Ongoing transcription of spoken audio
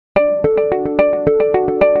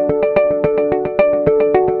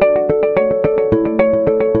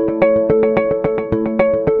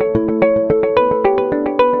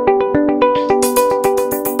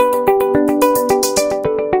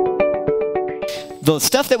The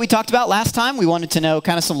stuff that we talked about last time, we wanted to know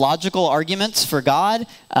kind of some logical arguments for God.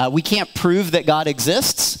 We can't prove that God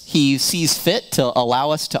exists. He sees fit to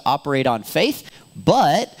allow us to operate on faith.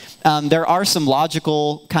 But there are some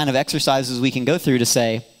logical kind of exercises we can go through to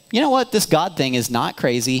say, you know what, this God thing is not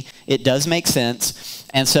crazy. It does make sense.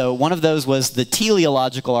 And so one of those was the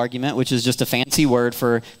teleological argument, which is just a fancy word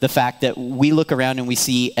for the fact that we look around and we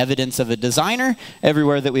see evidence of a designer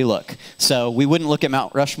everywhere that we look. So we wouldn't look at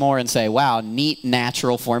Mount Rushmore and say, wow, neat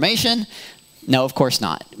natural formation. No, of course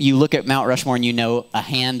not. You look at Mount Rushmore and you know a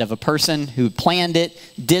hand of a person who planned it,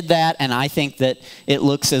 did that, and I think that it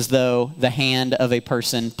looks as though the hand of a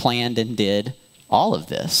person planned and did all of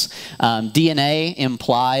this. DNA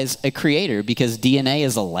implies a creator because DNA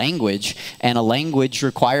is a language, and a language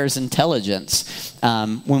requires intelligence.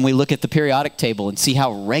 When we look at the periodic table and see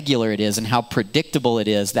how regular it is and how predictable it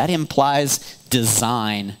is, that implies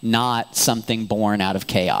design, not something born out of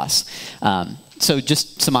chaos. So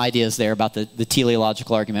just some ideas there about the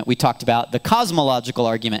teleological argument. We talked about the cosmological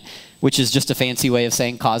argument, which is just a fancy way of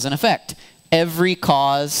saying cause and effect.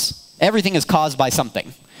 Everything is caused by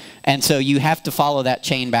something. And so you have to follow that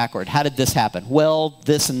chain backward. How did this happen? Well,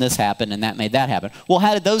 this and this happened, and that made that happen. Well,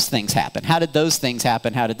 how did those things happen? How did those things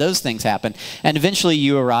happen? How did those things happen? And eventually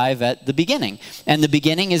you arrive at the beginning. And the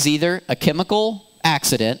beginning is either a chemical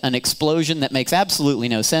accident, an explosion that makes absolutely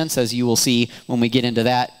no sense, as you will see when we get into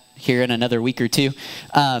that here in another week or two.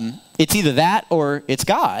 It's either that or it's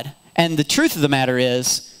God. And the truth of the matter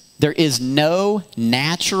is, there is no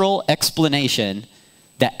natural explanation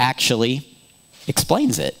that actually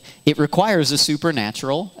explains it. It requires a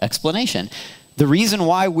supernatural explanation. The reason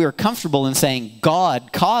why we're comfortable in saying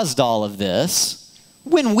God caused all of this,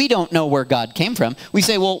 when we don't know where God came from, we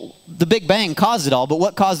say, well, the Big Bang caused it all, but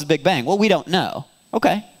what caused the Big Bang? Well, we don't know.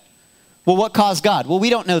 Okay. Well, what caused God? Well,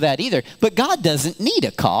 we don't know that either. But God doesn't need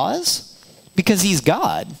a cause because he's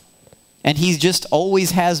God. And he just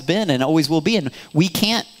always has been and always will be. And we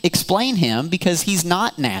can't explain him because he's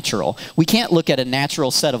not natural. We can't look at a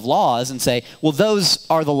natural set of laws and say, well, those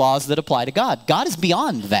are the laws that apply to God. God is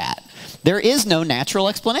beyond that. There is no natural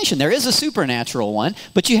explanation. There is a supernatural one,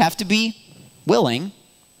 but you have to be willing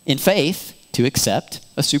in faith to accept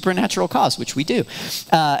a supernatural cause, which we do.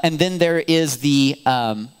 And then there is the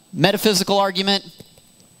metaphysical argument,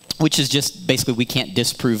 which is just basically we can't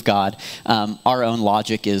disprove God. Our own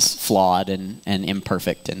logic is flawed and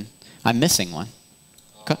imperfect. And I'm missing one.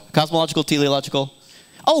 Cosmological, teleological.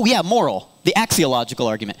 Oh, yeah, moral. The axiological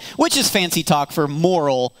argument, which is fancy talk for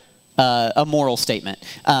moral, a moral statement.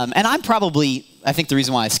 And I think the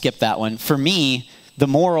reason why I skipped that one, for me, the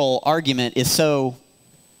moral argument is so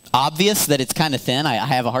obvious that it's kind of thin. I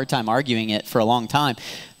have a hard time arguing it for a long time.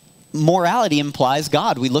 Morality implies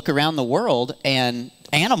God. We look around the world and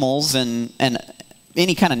animals and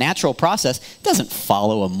any kind of natural process doesn't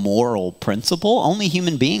follow a moral principle. Only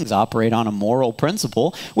human beings operate on a moral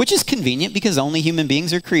principle, which is convenient because only human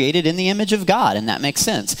beings are created in the image of God, and that makes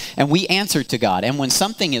sense. And we answer to God. And when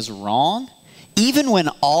something is wrong, even when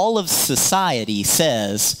all of society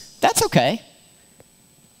says, that's okay,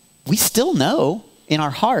 we still know in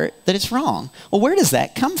our heart that it's wrong. Well, where does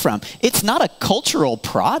that come from? It's not a cultural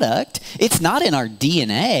product. It's not in our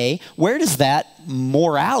DNA. Where does that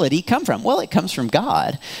morality come from? Well, it comes from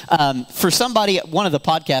God. For somebody, one of the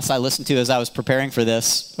podcasts I listened to as I was preparing for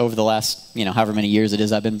this over the last, however many years it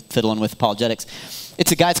is I've been fiddling with apologetics.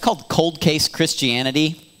 It's called Cold Case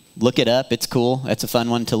Christianity. Look it up. It's cool. That's a fun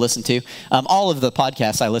one to listen to. All of the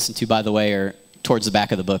podcasts I listen to, by the way, are towards the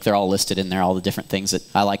back of the book. They're all listed in there, all the different things that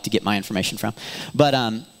I like to get my information from. But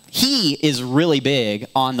he is really big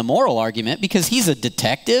on the moral argument because he's a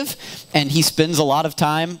detective, and he spends a lot of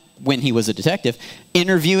time, when he was a detective,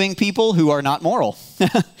 interviewing people who are not moral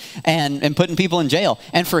and putting people in jail.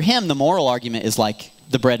 And for him, the moral argument is like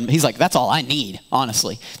the bread. He's like, that's all I need,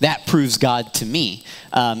 honestly. That proves God to me.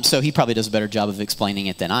 So he probably does a better job of explaining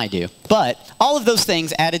it than I do. But all of those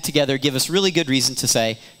things added together give us really good reason to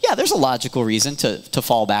say, yeah, there's a logical reason to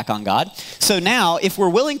fall back on God. So now, if we're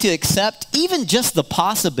willing to accept even just the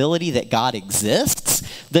possibility that God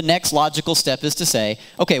exists, the next logical step is to say,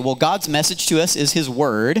 okay, well, God's message to us is his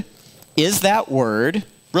word. Is that word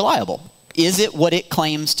reliable? Is it what it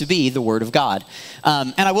claims to be, the word of God?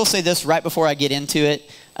 And I will say this right before I get into it.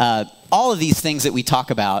 All of these things that we talk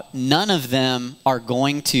about, none of them are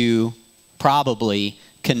going to probably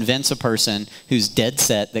convince a person who's dead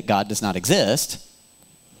set that God does not exist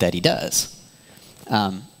that he does.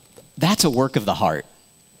 That's a work of the heart.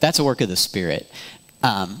 That's a work of the Spirit.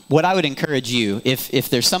 What I would encourage you, if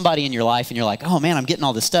there's somebody in your life and you're like, oh man, I'm getting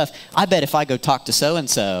all this stuff, I bet if I go talk to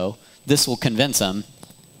so-and-so, this will convince them.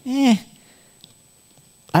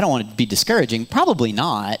 I don't want to be discouraging. Probably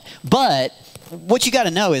not. But what you got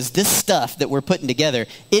to know is this stuff that we're putting together,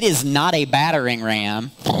 it is not a battering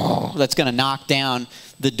ram that's going to knock down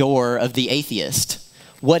the door of the atheist.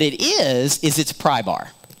 What it is it's a pry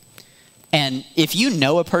bar. And if you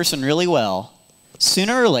know a person really well,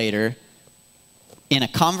 sooner or later, in a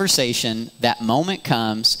conversation, that moment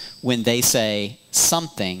comes when they say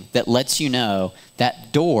something that lets you know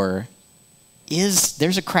that door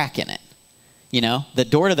there's a crack in it. You know, the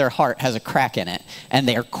door to their heart has a crack in it. And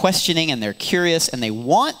they are questioning and they're curious and they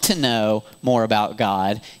want to know more about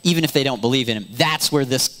God, even if they don't believe in him. That's where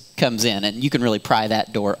this comes in. And you can really pry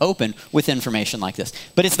that door open with information like this.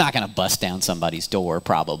 But it's not going to bust down somebody's door,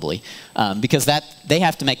 probably, because they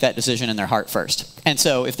have to make that decision in their heart first. And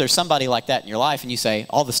so if there's somebody like that in your life and you say,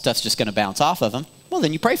 all this stuff's just going to bounce off of them, well,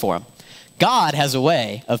 then you pray for them. God has a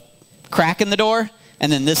way of cracking the door, and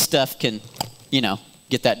then this stuff can,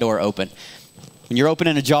 get that door open. When you're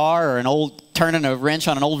opening a jar or turning a wrench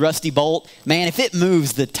on an old rusty bolt, man, if it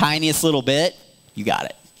moves the tiniest little bit, you got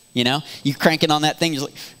it. You cranking on that thing, you're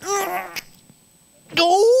like,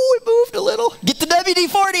 oh, it moved a little. Get the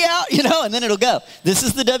WD-40 out, and then it'll go. This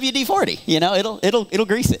is the WD-40, it'll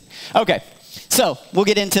grease it. Okay, so we'll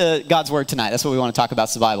get into God's Word tonight. That's what we want to talk about,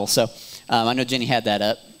 is the Bible. So I know Jenny had that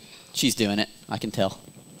up. She's doing it, I can tell.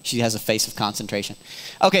 She has a face of concentration.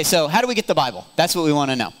 Okay, so how do we get the Bible? That's what we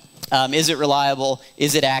want to know. Is it reliable?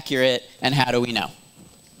 Is it accurate? And how do we know?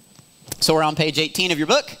 So we're on page 18 of your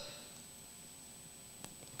book.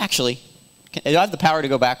 Actually, do I have the power to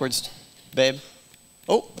go backwards, babe?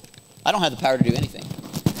 Oh, I don't have the power to do anything.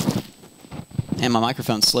 And my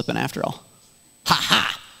microphone's slipping after all. Ha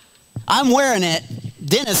ha! I'm wearing it.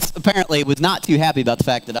 Dennis apparently was not too happy about the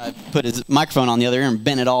fact that I put his microphone on the other ear and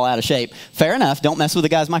bent it all out of shape. Fair enough. Don't mess with the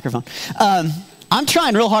guy's microphone. I'm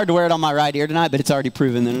trying real hard to wear it on my right ear tonight, but it's already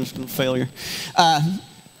proven that it's a failure.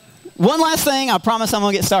 One last thing. I promise I'm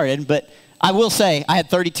going to get started, but I will say I had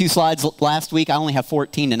 32 slides last week. I only have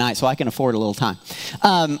 14 tonight, so I can afford a little time.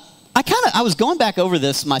 I was going back over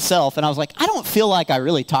this myself, and I was like, I don't feel like I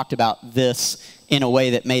really talked about this in a way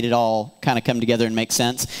that made it all kind of come together and make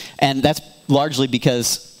sense. And that's largely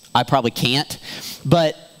because I probably can't.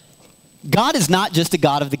 But God is not just a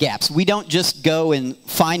God of the gaps. We don't just go and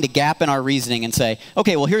find a gap in our reasoning and say,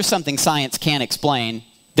 okay, well, here's something science can't explain,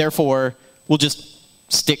 therefore we'll just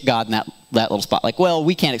stick God in that little spot. Like, well,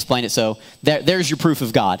 we can't explain it, so there's your proof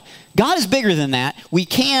of God. God is bigger than that. We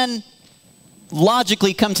can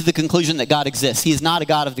logically come to the conclusion that God exists. He is not a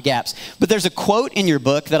God of the gaps. But there's a quote in your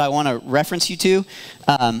book that I want to reference you to.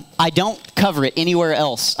 I don't cover it anywhere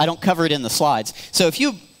else. I don't cover it in the slides. So if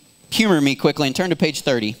you humor me quickly and turn to page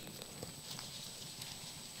 30.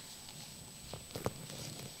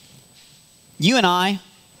 You and I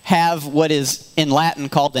have what is in Latin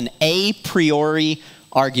called an a priori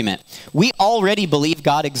argument. We already believe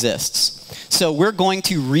God exists. So we're going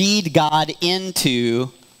to read God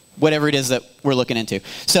into whatever it is that we're looking into.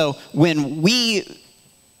 So when we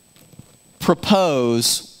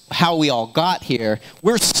propose how we all got here,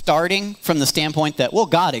 we're starting from the standpoint that, well,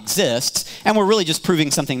 God exists, and we're really just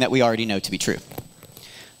proving something that we already know to be true.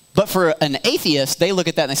 But for an atheist, they look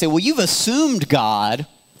at that and they say, well, you've assumed God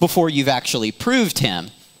before you've actually proved him.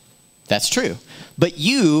 That's true. But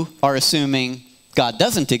you are assuming God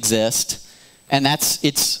doesn't exist, and that's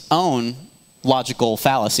its own logical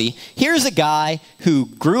fallacy. Here's a guy who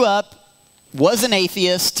grew up, was an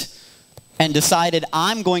atheist, and decided,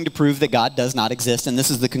 I'm going to prove that God does not exist, and this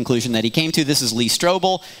is the conclusion that he came to. This is Lee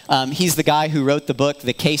Strobel. He's the guy who wrote the book,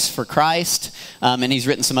 The Case for Christ, and he's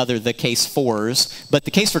written some other The Case Fors. But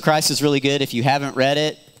The Case for Christ is really good. If you haven't read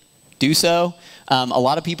it, do so. A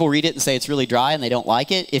lot of people read it and say it's really dry and they don't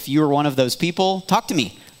like it. If you are one of those people, talk to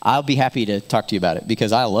me. I'll be happy to talk to you about it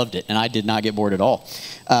because I loved it and I did not get bored at all.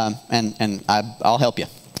 And I'll help you.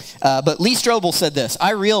 But Lee Strobel said this: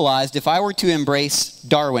 I realized if I were to embrace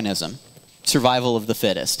Darwinism, survival of the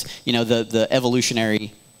fittest, the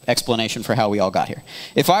evolutionary explanation for how we all got here.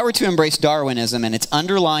 If I were to embrace Darwinism and its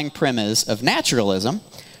underlying premise of naturalism,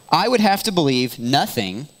 I would have to believe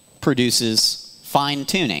nothing produces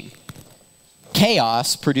fine-tuning.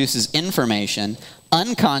 Chaos produces information.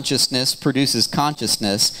 Unconsciousness produces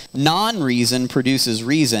consciousness. Non-reason produces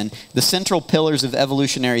reason. The central pillars of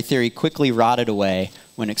evolutionary theory quickly rotted away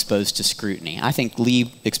when exposed to scrutiny. I think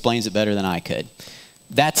Lee explains it better than I could.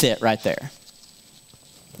 That's it right there.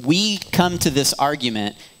 We come to this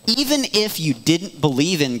argument, even if you didn't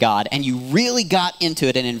believe in God and you really got into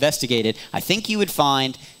it and investigated, I think you would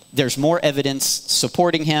find there's more evidence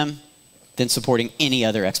supporting him than supporting any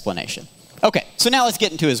other explanation. Okay, so now let's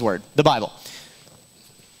get into his word, the Bible.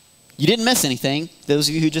 you didn't miss anything. Those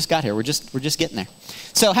of you who just got here, we're just getting there.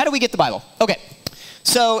 So how do we get the Bible? Okay.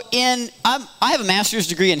 So I have a master's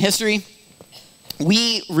degree in history.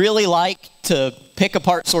 We really like to pick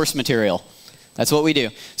apart source material. That's what we do.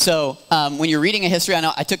 So when you're reading a history, I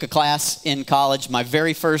know I took a class in college, my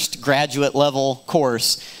very first graduate level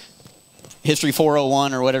course, History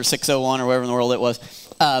 401 or whatever, 601 or whatever in the world it was.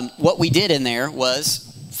 What we did in there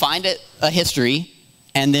was find a history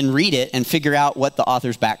and then read it and figure out what the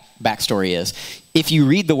author's backstory is. If you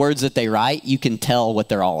read the words that they write, you can tell what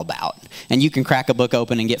they're all about. And you can crack a book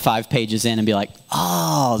open and get 5 pages in and be like,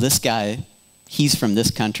 oh, this guy, he's from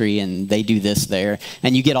this country and they do this there.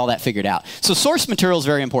 And you get all that figured out. So source material is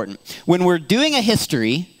very important. When we're doing a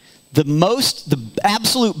history, the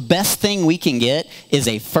absolute best thing we can get is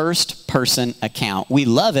a first-person account. We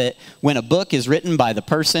love it when a book is written by the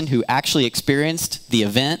person who actually experienced the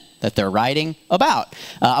event that they're writing about.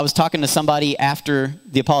 I was talking to somebody after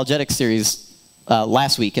the Apologetics series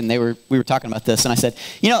last week, and we were talking about this, and I said,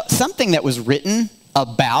 something that was written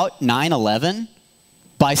about 9/11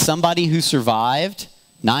 by somebody who survived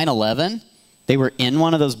 9/11, they were in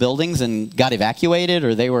one of those buildings and got evacuated,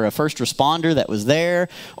 or they were a first responder that was there,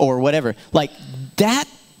 or whatever. Like that,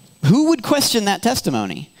 who would question that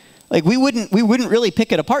testimony? Like we wouldn't really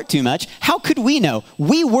pick it apart too much. How could we know?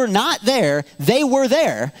 We were not there, they were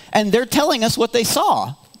there, and they're telling us what they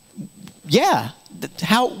saw. Yeah.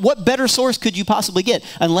 What better source could you possibly get?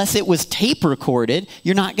 Unless it was tape recorded,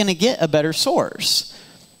 you're not going to get a better source.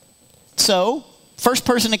 So, first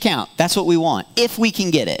person account, that's what we want, if we can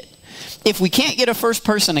get it. If we can't get a first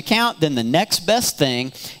person account, then the next best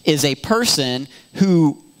thing is a person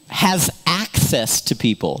who has access to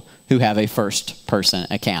people who have a first person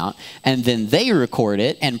account, and then they record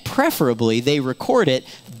it, and preferably they record it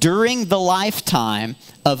during the lifetime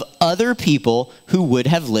of other people who would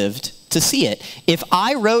have lived to see it. If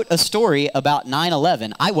I wrote a story about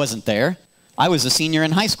 9/11, I wasn't there. I was a senior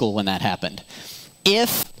in high school when that happened.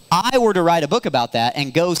 If I were to write a book about that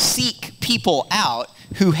and go seek people out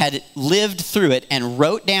who had lived through it and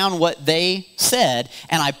wrote down what they said,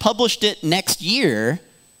 and I published it next year,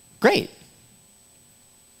 great.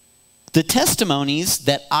 The testimonies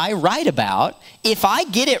that I write about, if I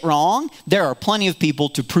get it wrong, there are plenty of people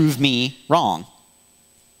to prove me wrong.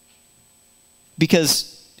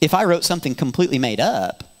 Because if I wrote something completely made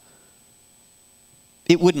up,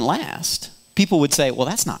 it wouldn't last. People would say, well,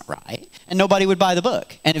 that's not right. And nobody would buy the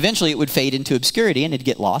book. And eventually it would fade into obscurity and it'd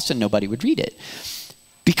get lost and nobody would read it.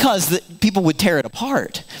 Because people would tear it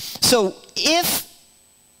apart. So if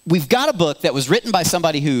we've got a book that was written by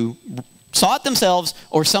somebody who saw it themselves,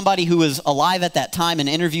 or somebody who was alive at that time and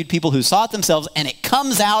interviewed people who saw it themselves, and it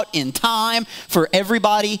comes out in time for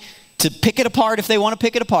everybody to pick it apart if they want to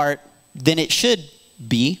pick it apart, then it should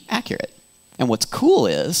be accurate. And what's cool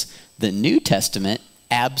is the New Testament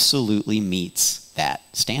absolutely meets that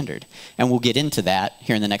standard. And we'll get into that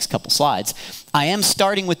here in the next couple slides. I am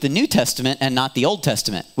starting with the New Testament and not the Old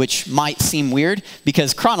Testament, which might seem weird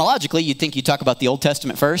because chronologically you'd think you talk about the Old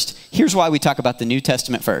Testament first. Here's why we talk about the New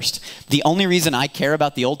Testament first. The only reason I care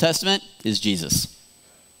about the Old Testament is Jesus.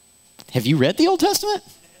 Have you read the Old Testament?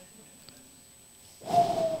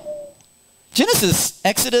 Genesis,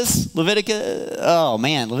 Exodus, Leviticus, oh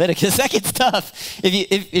man, Leviticus, that gets tough.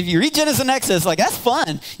 If you read Genesis and Exodus, like that's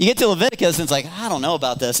fun. You get to Leviticus and it's like, I don't know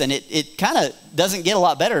about this. And it kind of doesn't get a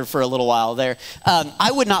lot better for a little while there.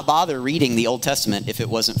 I would not bother reading the Old Testament if it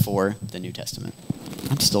wasn't for the New Testament.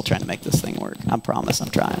 I'm still trying to make this thing work. I promise I'm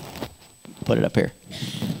trying. Put it up here.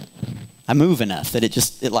 I move enough that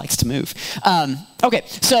it likes to move. Okay,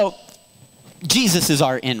 so Jesus is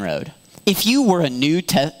our inroad. If you were a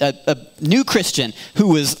new Christian who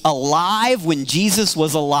was alive when Jesus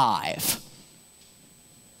was alive,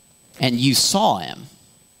 and you saw him,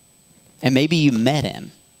 and maybe you met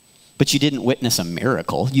him, but you didn't witness a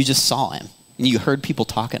miracle, you just saw him, and you heard people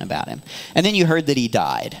talking about him, and then you heard that he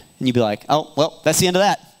died, and you'd be like, oh, well, that's the end of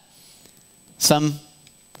that. Some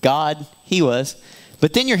God he was.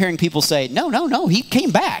 But then you're hearing people say, no, he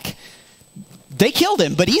came back. They killed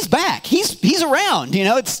him, but he's back. He's around.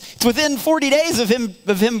 It's within 40 days of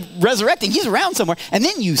him resurrecting. He's around somewhere. And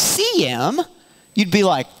then you see him, you'd be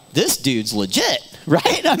like, this dude's legit,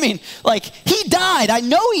 right? I mean, like, he died. I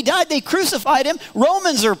know he died. They crucified him.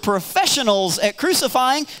 Romans are professionals at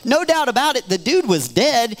crucifying. No doubt about it. The dude was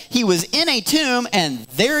dead. He was in a tomb, and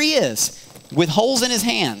there he is with holes in his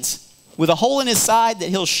hands, with a hole in his side that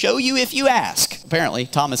he'll show you if you ask. Apparently,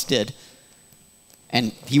 Thomas did.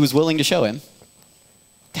 And he was willing to show him.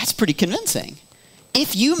 That's pretty convincing.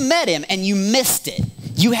 If you met him and you missed it,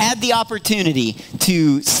 you had the opportunity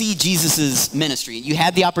to see Jesus' ministry. You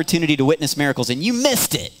had the opportunity to witness miracles and you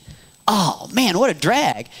missed it. oh man, what a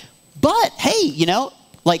drag. But hey,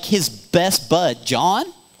 like his best bud, John,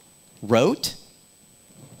 wrote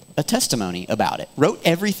a testimony about it, wrote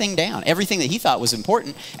everything down, everything that he thought was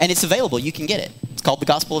important, and it's available. You can get it. It's called the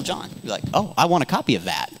Gospel of John. You're like, oh, I want a copy of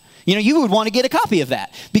that. You would want to get a copy of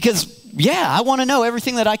that because, yeah, I want to know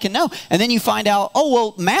everything that I can know. And then you find out, oh,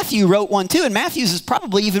 well, Matthew wrote one too, and Matthew's is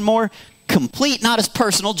probably even more complete, not as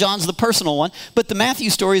personal. John's the personal one, but the Matthew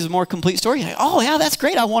story is a more complete story. You're like, oh, yeah, that's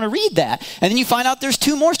great. I want to read that. And then you find out there's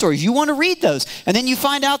 2 more stories. You want to read those. And then you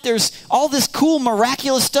find out there's all this cool,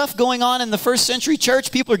 miraculous stuff going on in the first century church.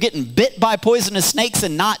 People are getting bit by poisonous snakes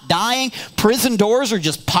and not dying. Prison doors are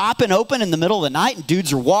just popping open in the middle of the night and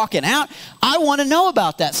dudes are walking out. I want to know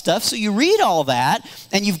about that stuff. So you read all that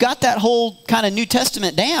and you've got that whole kind of New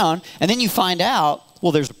Testament down. And then you find out,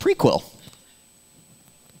 well, there's a prequel.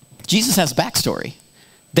 Jesus has a backstory.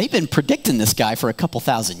 They've been predicting this guy for a couple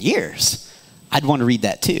thousand years. I'd want to read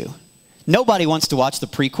that too. Nobody wants to watch the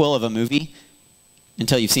prequel of a movie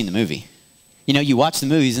until you've seen the movie. You watch the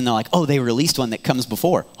movies and they're like, oh, they released one that comes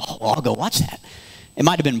before. Oh, well, I'll go watch that. It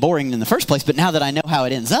might have been boring in the first place, but now that I know how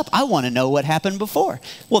it ends up, I want to know what happened before.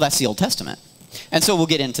 Well, that's the Old Testament. And so we'll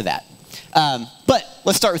get into that. But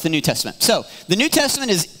let's start with the New Testament. So the New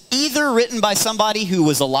Testament is either written by somebody who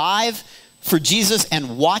was alive for Jesus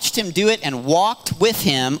and watched him do it and walked with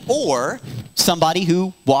him, or somebody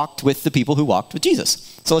who walked with the people who walked with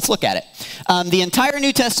Jesus. So let's look at it. The entire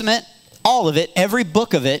New Testament, all of it, every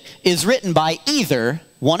book of it, is written by either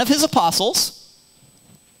one of his apostles,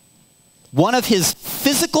 one of his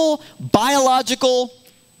physical, biological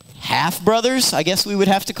half-brothers, I guess we would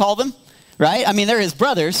have to call them, right? I mean, they're his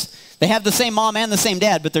brothers. They have the same mom and the same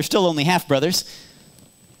dad, but they're still only half-brothers.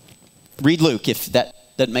 Read Luke if that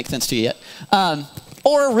doesn't make sense to you yet.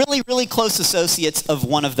 Or really, really close associates of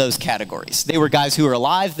one of those categories. They were guys who were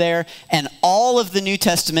alive there, and all of the New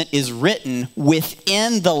Testament is written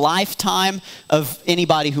within the lifetime of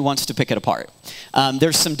anybody who wants to pick it apart.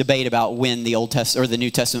 There's some debate about when the Old Testament or the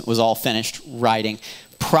New Testament was all finished writing.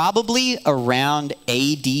 Probably around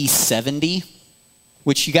AD 70,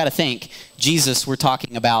 which you got to think, Jesus, we're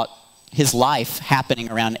talking about his life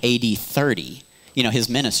happening around AD 30, his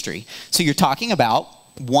ministry. So you're talking about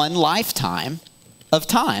one lifetime of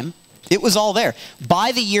time. It was all there.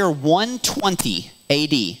 By the year 120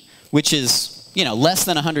 AD, which is, less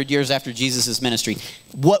than 100 years after Jesus' ministry,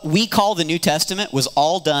 what we call the New Testament was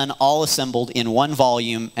all done, all assembled in one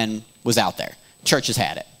volume and was out there. Churches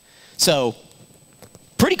had it. So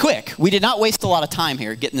pretty quick. We did not waste a lot of time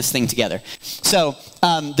here getting this thing together. So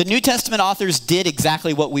the New Testament authors did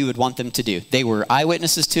exactly what we would want them to do. They were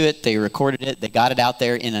eyewitnesses to it. They recorded it. They got it out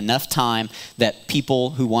there in enough time that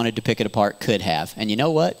people who wanted to pick it apart could have. And you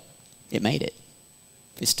know what? It made it.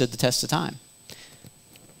 It stood the test of time.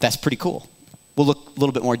 That's pretty cool. We'll look a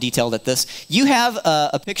little bit more detailed at this. You have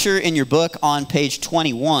a picture in your book on page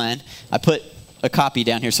 21. I put a copy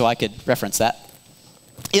down here so I could reference that.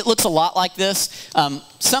 It looks a lot like this.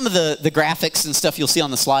 Some of the graphics and stuff you'll see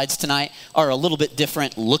on the slides tonight are a little bit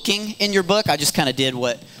different looking in your book. I just kind of did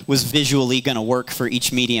what was visually going to work for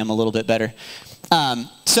each medium a little bit better.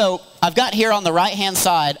 So I've got here on the right-hand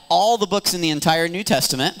side all the books in the entire New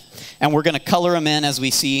Testament, and we're going to color them in as we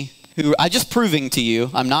see who. I'm just proving to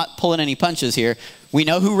you, I'm not pulling any punches here. We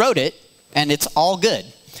know who wrote it, and it's all good.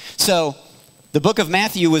 So the book of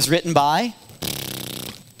Matthew was written by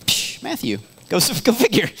Matthew. Go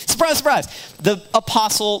figure. Surprise, surprise. The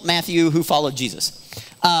apostle Matthew who followed Jesus.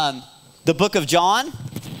 The book of John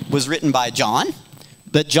was written by John,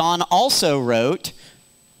 but John also wrote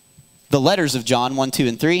the letters of John 1, 2,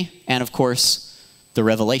 and 3, and of course, the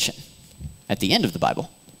Revelation at the end of the Bible.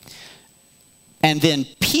 And then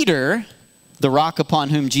Peter, the rock upon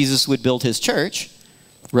whom Jesus would build his church,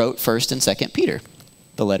 wrote 1st and 2nd Peter,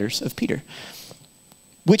 the letters of Peter,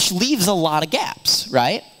 which leaves a lot of gaps,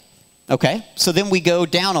 right? Okay, so then we go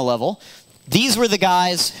down a level. These were the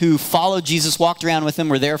guys who followed Jesus, walked around with him,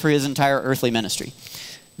 were there for his entire earthly ministry.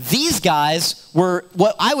 These guys were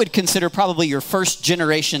what I would consider probably your first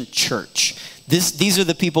generation church. These are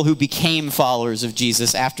the people who became followers of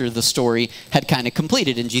Jesus after the story had kind of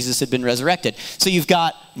completed and Jesus had been resurrected. So you've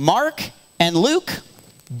got Mark and Luke,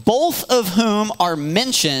 both of whom are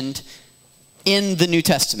mentioned in the New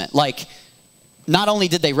Testament. Like, not only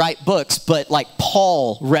did they write books, but like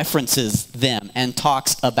Paul references them and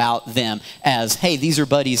talks about them as, hey, these are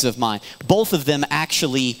buddies of mine. Both of them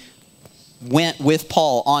actually went with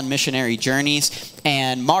Paul on missionary journeys,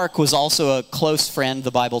 and Mark was also a close friend, the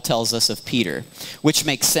Bible tells us, of Peter, which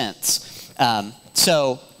makes sense.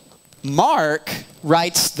 So Mark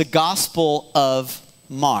writes the Gospel of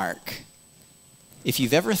Mark. If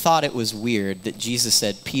you've ever thought it was weird that Jesus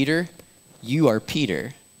said, Peter, you are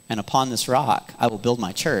Peter, and upon this rock I will build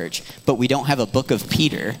my church, but we don't have a book of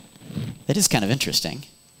Peter, that is kind of interesting.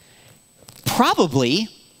 Probably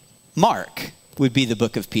Mark would be the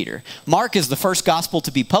book of Peter. Mark is the first gospel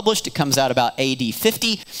to be published. It comes out about AD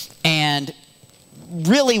 50. And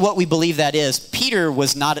really what we believe that is, Peter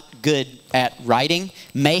was not good at writing,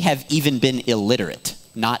 may have even been illiterate,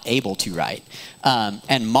 not able to write.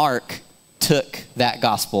 And Mark took that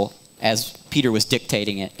gospel as Peter was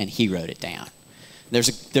dictating it, and he wrote it down.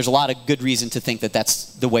 There's a lot of good reason to think that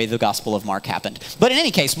that's the way the Gospel of Mark happened. But in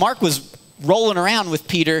any case, Mark was rolling around with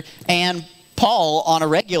Peter and Paul on a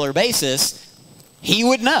regular basis. He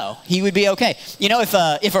would know. He would be okay. You know, if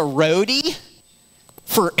a roadie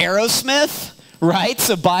for Aerosmith writes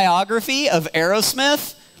a biography of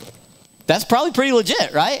Aerosmith, that's probably pretty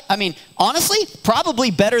legit, right? I mean, honestly,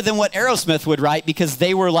 probably better than what Aerosmith would write, because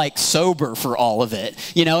they were like sober for all of it,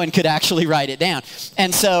 you know, and could actually write it down.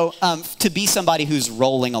 And so to be somebody who's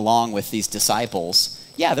rolling along with these disciples,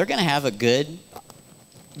 yeah, they're going to have a good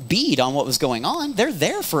bead on what was going on. They're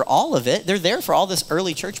there for all of it. They're there for all this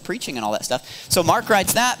early church preaching and all that stuff. So Mark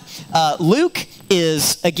writes that. Luke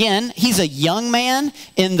is, again, he's a young man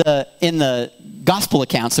in the gospel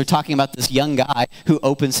accounts. They're talking about this young guy who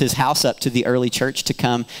opens his house up to the early church to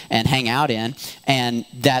come and hang out in. And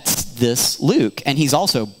that's this Luke. And he's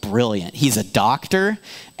also brilliant. He's a doctor.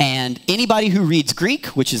 And anybody who reads Greek,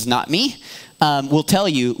 which is not me, will tell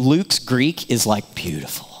you Luke's Greek is like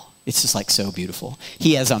beautiful. It's just like so beautiful.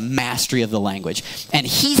 He has a mastery of the language. And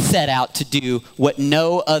he set out to do what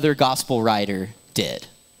no other gospel writer did.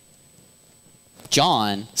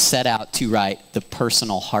 John set out to write the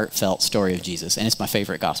personal, heartfelt story of Jesus. And it's my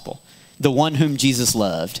favorite gospel. The one whom Jesus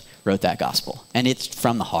loved wrote that gospel. And it's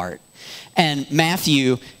from the heart. And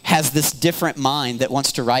Matthew has this different mind that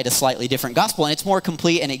wants to write a slightly different gospel. And it's more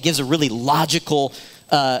complete, and it gives a really logical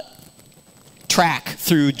track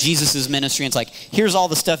through Jesus' ministry. And it's like, here's all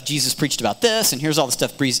the stuff Jesus preached about this, and here's all the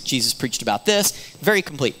stuff Jesus preached about this. Very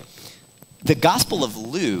complete. The Gospel of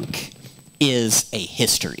Luke is a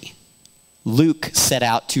history. Luke set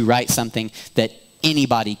out to write something that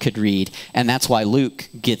anybody could read, and that's why Luke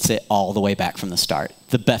gets it all the way back from the start.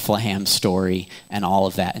 The Bethlehem story and all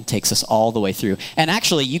of that, and takes us all the way through. And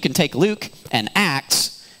actually, you can take Luke and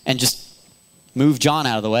Acts and just move John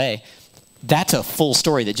out of the way. That's a full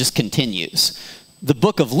story that just continues. The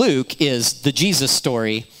book of Luke is the Jesus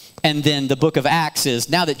story, and then the book of Acts is,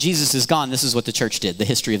 now that Jesus is gone, this is what the church did. The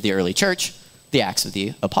history of the early church, the Acts of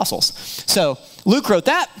the Apostles. So Luke wrote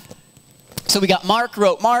that. So we got Mark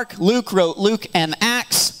wrote Mark, Luke wrote Luke and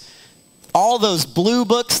Acts. All those blue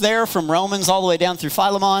books there from Romans all the way down through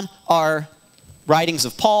Philemon are writings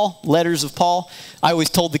of Paul, letters of Paul. I always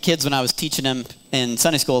told the kids when I was teaching them in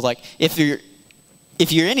Sunday school, like, if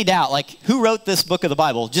you're any doubt, like, who wrote this book of the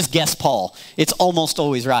Bible, just guess Paul. It's almost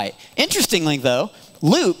always right. Interestingly, though,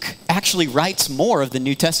 Luke actually writes more of the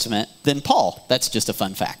New Testament than Paul. That's just a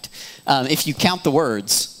fun fact. If you count the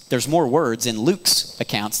words, there's more words in Luke's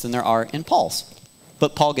accounts than there are in Paul's.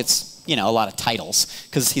 But Paul gets, a lot of titles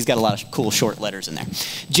because he's got a lot of cool short letters in there.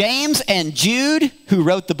 James and Jude, who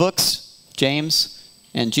wrote the books, James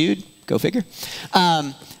and Jude, go figure.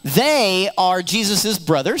 They are Jesus's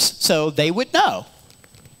brothers, so they would know.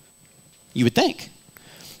 You would think.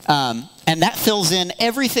 And that fills in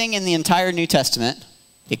everything in the entire New Testament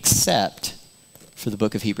except for the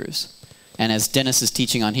book of Hebrews. And as Dennis is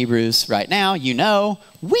teaching on Hebrews right now,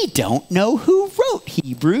 we don't know who wrote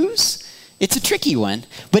Hebrews. It's a tricky one,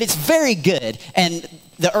 but it's very good. And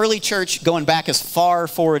the early church, going back as far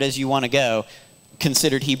forward as you want to go,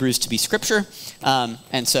 considered Hebrews to be scripture.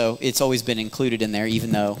 And so it's always been included in there,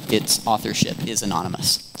 even though its authorship is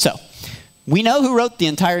anonymous. So we know who wrote the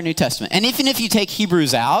entire New Testament. And even if you take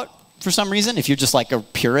Hebrews out for some reason, if you're just like a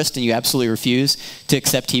purist and you absolutely refuse to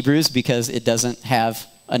accept Hebrews because it doesn't have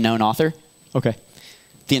a known author, okay,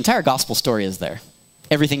 the entire gospel story is there.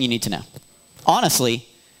 Everything you need to know. Honestly,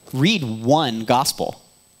 read one gospel.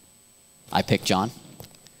 I picked John.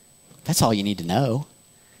 That's all you need to know.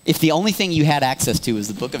 If the only thing you had access to was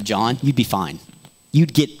the book of John, you'd be fine.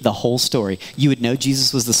 You'd get the whole story. You would know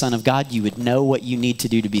Jesus was the Son of God. You would know what you need to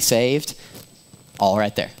do to be saved. All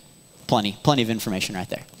right there. Plenty of information right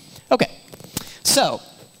there. Okay, so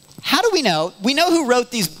how do we know? We know who wrote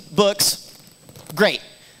these books. Great.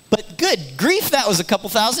 But good grief, that was a couple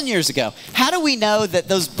thousand years ago. How do we know that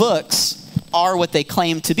those books are what they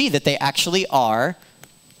claim to be, that they actually are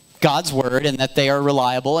God's word and that they are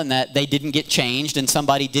reliable and that they didn't get changed and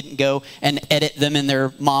somebody didn't go and edit them in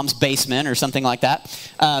their mom's basement or something like that?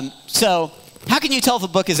 So how can you tell if a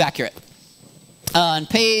book is accurate? On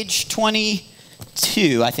page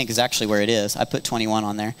 22, I think is actually where it is. I put 21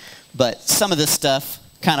 on there. but some of this stuff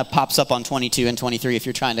kind of pops up on 22 and 23 if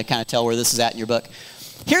you're trying to kind of tell where this is at in your book.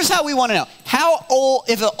 Here's how we want to know. How old,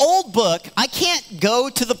 if an old book, I can't go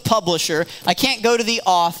to the publisher, I can't go to the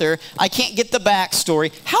author, I can't get the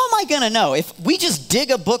backstory. How am I going to know? If we just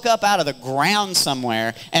dig a book up out of the ground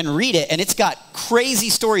somewhere and read it, and it's got crazy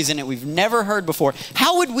stories in it we've never heard before,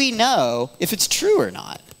 how would we know if it's true or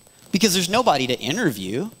not? Because there's nobody to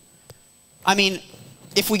interview. I mean,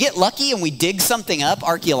 if we get lucky and we dig something up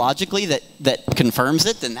archaeologically that confirms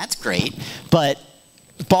it, then that's great. But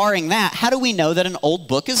barring that, how do we know that an old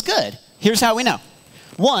book is good? Here's how we know.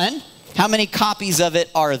 One, how many copies of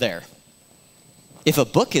it are there? If a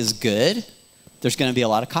book is good, there's going to be a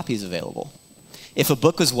lot of copies available. If a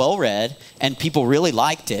book was well read and people really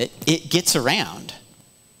liked it, it gets around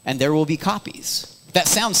and there will be copies. That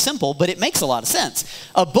sounds simple, but it makes a lot of sense.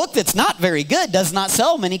 A book that's not very good does not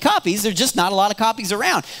sell many copies. There's just not a lot of copies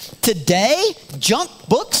around. Today, junk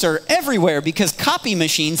books are everywhere because copy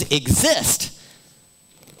machines exist.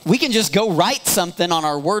 We can just go write something on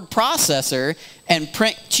our word processor and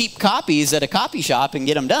print cheap copies at a copy shop and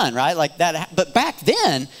get them done, right? Like that. But back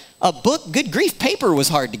then, a book, good grief, paper was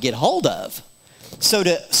hard to get hold of. So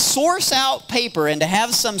to source out paper and to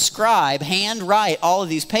have some scribe hand write all of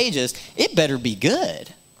these pages, it better be good.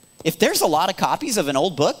 If there's a lot of copies of an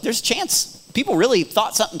old book, there's a chance people really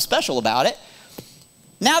thought something special about it.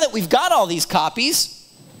 Now that we've got all these copies,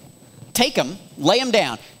 take them, lay them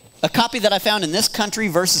down. A copy that I found in this country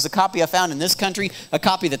versus a copy I found in this country, a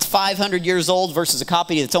copy that's 500 years old versus a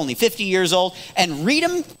copy that's only 50 years old, and read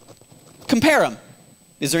them, compare them.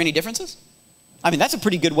 Is there any differences? I mean, that's a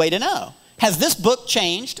pretty good way to know. Has this book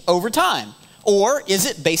changed over time? Or is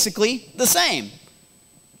it basically the same?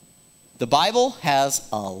 The Bible has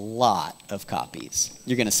a lot of copies.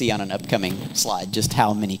 You're going to see on an upcoming slide just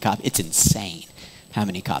how many copies. It's insane how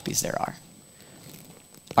many copies there are.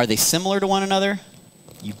 Are they similar to one another?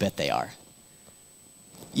 You bet they are.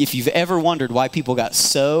 If you've ever wondered why people got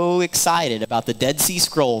so excited about the Dead Sea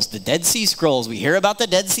Scrolls, we hear about the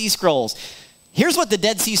Dead Sea Scrolls. Here's what the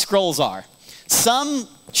Dead Sea Scrolls are. Some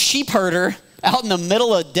sheep herder out in the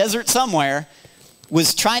middle of a desert somewhere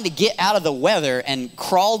was trying to get out of the weather and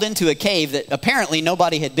crawled into a cave that apparently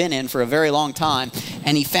nobody had been in for a very long time,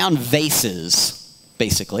 and he found vases,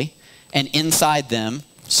 basically, and inside them,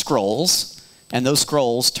 scrolls, and those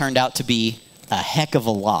scrolls turned out to be a heck of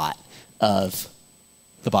a lot of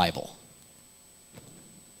the Bible.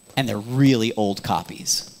 And they're really old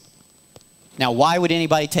copies. Now, why would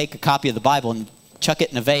anybody take a copy of the Bible and chuck it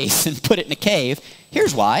in a vase and put it in a cave?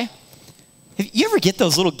 Here's why. You ever get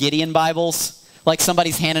those little Gideon Bibles? Like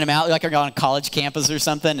somebody's handing them out, like you're on a college campus or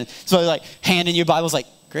something. And so they're like handing you Bibles like,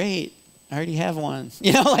 great, I already have one.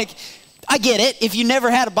 You know, like, I get it. If you never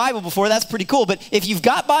had a Bible before, that's pretty cool. But if you've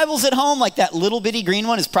got Bibles at home, like that little bitty green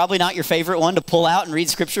one is probably not your favorite one to pull out and read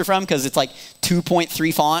scripture from because it's like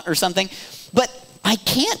 2.3 font or something. But I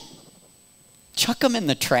can't chuck them in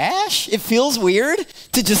the trash. It feels weird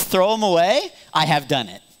to just throw them away. I have done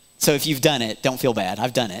it. So if you've done it, don't feel bad.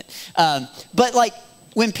 I've done it. But like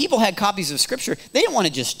when people had copies of scripture, they didn't want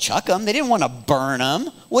to just chuck them. They didn't want to burn them.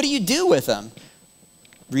 What do you do with them?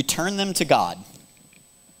 Return them to God.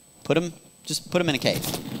 Just put them in a cave.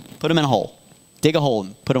 Put them in a hole. Dig a hole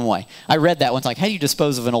and put them away. I read that once, like, how do you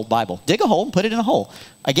dispose of an old Bible? Dig a hole and put it in a hole.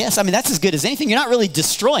 I guess, I mean, that's as good as anything. You're not really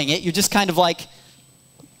destroying it. You're just kind of like,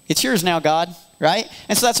 it's yours now, God, right?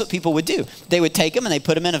 And so that's what people would do. They would take them and they'd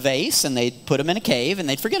put them in a vase and they'd put them in a cave and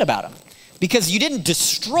they'd forget about them. Because you didn't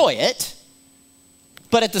destroy it,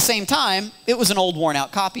 but at the same time, it was an old worn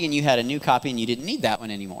out copy and you had a new copy and you didn't need that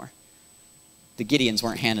one anymore. The Gideons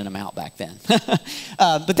weren't handing them out back then.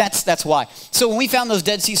 But that's why. So when we found those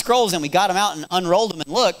Dead Sea Scrolls and we got them out and unrolled them and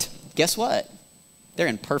looked, guess what? They're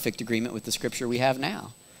in perfect agreement with the scripture we have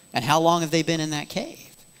now. And how long have they been in that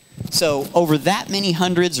cave? So over that many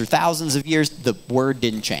hundreds or thousands of years, the word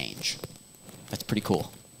didn't change. That's pretty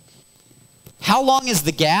cool. How long is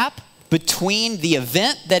the gap between the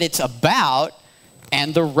event that it's about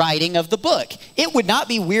and the writing of the book? It would not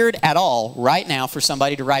be weird at all right now for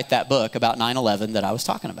somebody to write that book about 9/11 that I was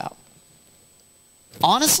talking about.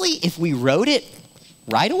 Honestly, if we wrote it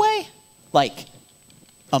right away, like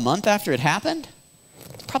a month after it happened,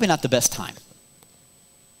 it's probably not the best time.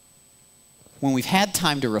 When we've had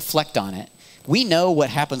time to reflect on it, we know what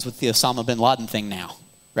happens with the Osama bin Laden thing now,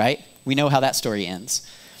 right? We know how that story ends.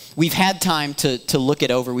 We've had time to look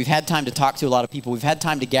it over. We've had time to talk to a lot of people. We've had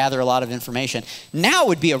time to gather a lot of information. Now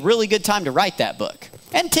would be a really good time to write that book.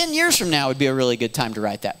 And 10 years from now would be a really good time to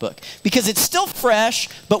write that book. Because it's still fresh,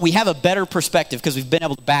 but we have a better perspective because we've been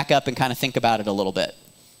able to back up and kind of think about it a little bit.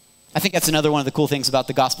 I think that's another one of the cool things about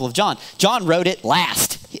the Gospel of John. John wrote it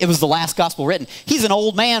last. It was the last gospel written. He's an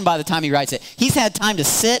old man by the time he writes it. He's had time to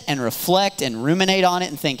sit and reflect and ruminate on it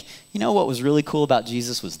and think, you know what was really cool about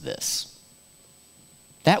Jesus was this.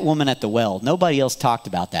 That woman at the well, nobody else talked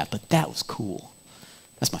about that, but that was cool.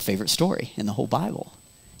 That's my favorite story in the whole Bible.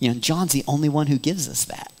 You know, John's the only one who gives us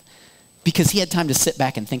that because he had time to sit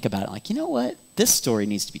back and think about it. Like, you know what? This story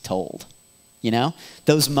needs to be told. You know,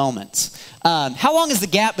 those moments. How long is the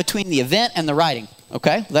gap between the event and the writing?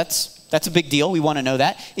 Okay, that's a big deal. We want to know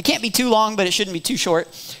that. It can't be too long, but it shouldn't be too short.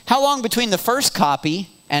 How long between the first copy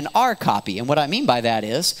and our copy? And what I mean by that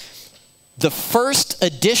is the first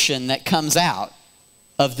edition that comes out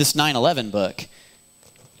of this 9/11 book,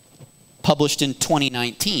 published in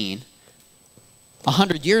 2019,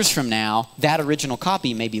 100 years from now, that original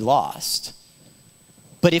copy may be lost.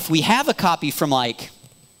 But if we have a copy from like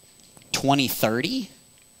 2030,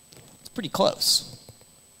 it's pretty close.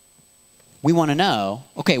 We want to know,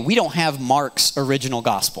 okay, we don't have Mark's original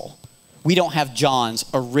gospel. We don't have John's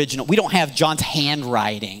original, we don't have John's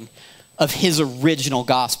handwriting of his original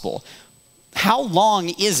gospel. How long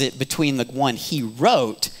is it between the one he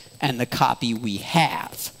wrote and the copy we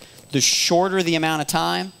have? The shorter the amount of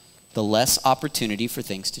time, the less opportunity for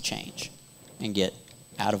things to change and get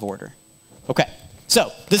out of order. Okay,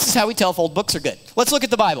 so this is how we tell if old books are good. Let's look at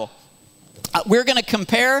the Bible. We're going to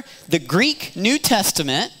compare the Greek New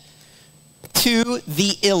Testament to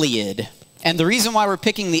the Iliad. And the reason why we're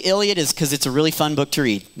picking the Iliad is because it's a really fun book to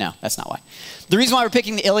read. No, that's not why. The reason why we're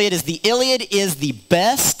picking the Iliad is the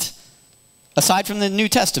best, aside from the New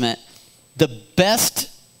Testament, the best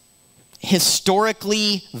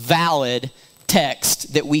historically valid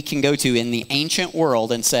text that we can go to in the ancient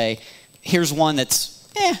world and say, here's one that's,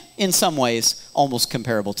 in some ways, almost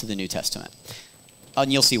comparable to the New Testament.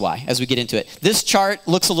 And you'll see why as we get into it. This chart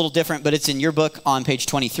looks a little different, but it's in your book on page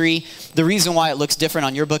 23. The reason why it looks different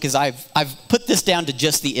on your book is I've put this down to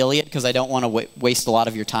just the Iliad because I don't want to waste a lot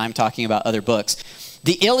of your time talking about other books.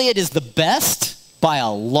 The Iliad is the best by a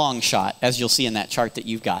long shot, as you'll see in that chart that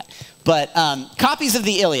you've got. But copies of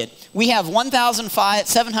the Iliad. We have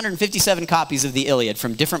 1,757 copies of the Iliad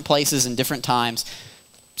from different places and different times.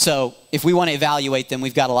 So if we want to evaluate them,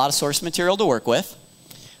 we've got a lot of source material to work with.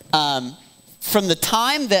 From the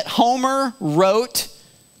time that Homer wrote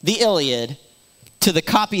the Iliad to the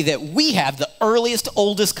copy that we have, the earliest,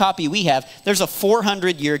 oldest copy we have, there's a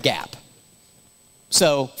 400-year gap.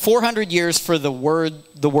 So 400 years for the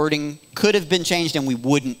wording could have been changed and we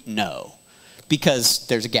wouldn't know because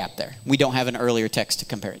there's a gap there. We don't have an earlier text to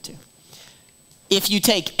compare it to. If you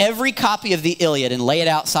take every copy of the Iliad and lay it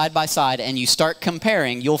out side by side and you start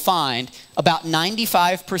comparing, you'll find about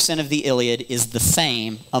 95% of the Iliad is the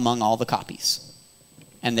same among all the copies.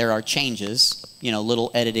 And there are changes,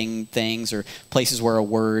 little editing things or places where a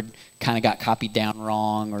word kind of got copied down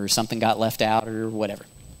wrong or something got left out or whatever.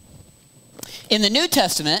 In the New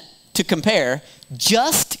Testament, to compare,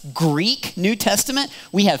 just Greek New Testament,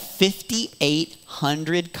 we have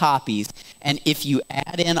 5,800 copies. And if you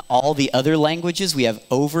add in all the other languages, we have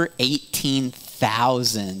over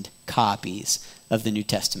 18,000 copies of the New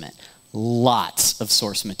Testament. Lots of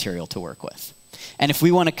source material to work with. And if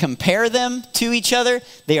we want to compare them to each other,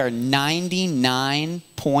 they are 99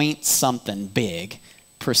 point something big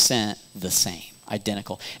percent the same,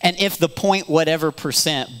 identical. And if the point whatever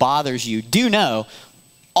percent bothers you, do know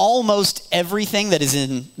almost everything that is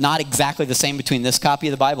in not exactly the same between this copy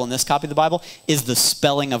of the Bible and this copy of the Bible is the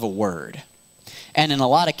spelling of a word. And in a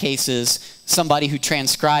lot of cases, somebody who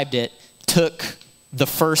transcribed it took the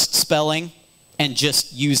first spelling and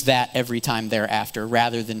just used that every time thereafter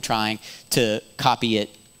rather than trying to copy it,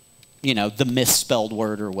 the misspelled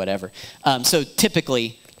word or whatever. So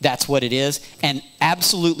typically, that's what it is. And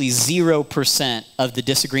absolutely 0% of the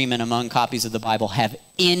disagreement among copies of the Bible have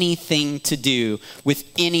anything to do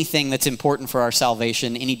with anything that's important for our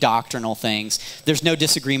salvation, any doctrinal things. There's no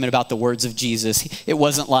disagreement about the words of Jesus. It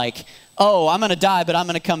wasn't like, oh, I'm going to die, but I'm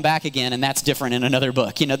going to come back again, and that's different in another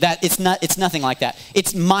book. It's nothing like that.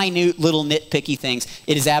 It's minute, little nitpicky things.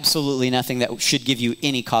 It is absolutely nothing that should give you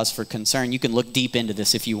any cause for concern. You can look deep into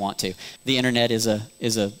this if you want to. The internet is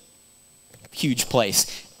a huge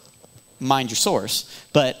place. Mind your source,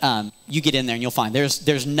 but you get in there and you'll find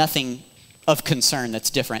there's nothing of concern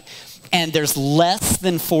that's different. And there's less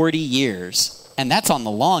than 40 years, and that's on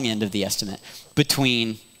the long end of the estimate,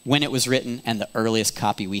 between when it was written and the earliest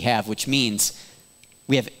copy we have, which means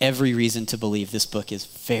we have every reason to believe this book is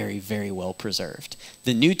very, very well preserved.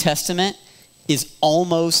 The New Testament is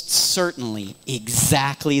almost certainly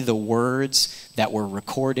exactly the words that were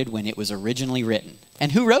recorded when it was originally written.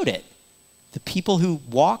 And who wrote it? The people who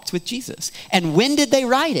walked with Jesus. And when did they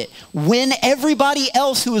write it? When everybody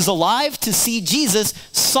else who was alive to see Jesus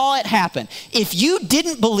saw it happen. If you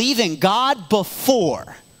didn't believe in God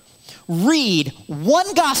before, read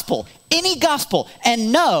one gospel, any gospel,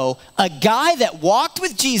 and know a guy that walked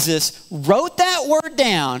with Jesus, wrote that word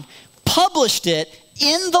down, published it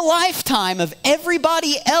in the lifetime of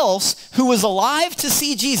everybody else who was alive to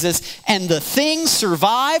see Jesus, and the thing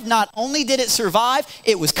survived. Not only did it survive,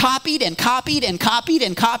 it was copied and copied and copied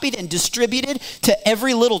and copied and distributed to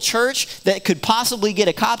every little church that could possibly get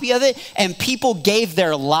a copy of it, and people gave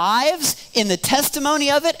their lives in the testimony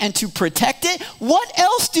of it and to protect it. What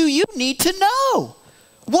else do you need to know?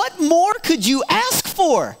 What more could you ask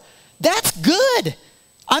for? That's good.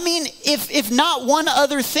 I mean, if not one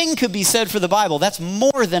other thing could be said for the Bible, that's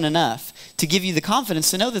more than enough to give you the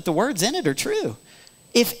confidence to know that the words in it are true.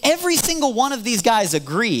 If every single one of these guys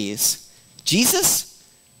agrees, Jesus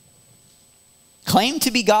claimed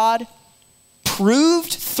to be God,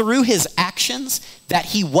 proved through his actions that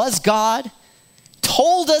he was God,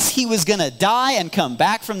 told us he was going to die and come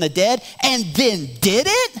back from the dead, and then did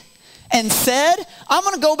it and said, I'm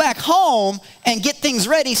going to go back home and get things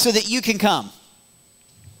ready so that you can come.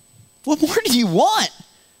 What more do you want?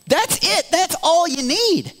 That's it. That's all you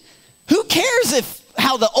need. Who cares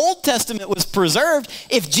how the Old Testament was preserved?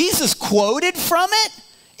 If Jesus quoted from it,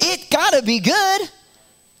 it gotta be good,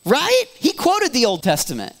 right? He quoted the Old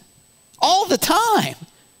Testament all the time.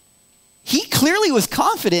 He clearly was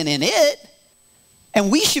confident in it,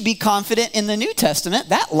 and we should be confident in the New Testament.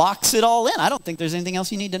 That locks it all in. I don't think there's anything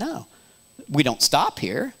else you need to know. We don't stop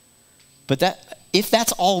here, but if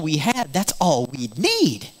that's all we had, that's all we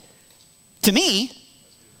need. To me.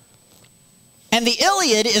 And the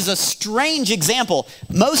Iliad is a strange example.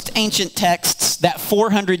 Most ancient texts, that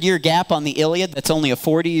 400-year gap on the Iliad, that's only a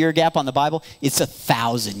 40-year gap on the Bible, it's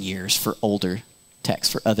 1,000 years for older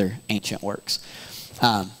texts, for other ancient works.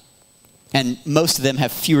 And most of them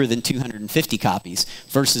have fewer than 250 copies,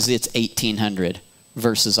 versus it's 1,800,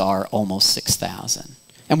 versus our almost 6,000.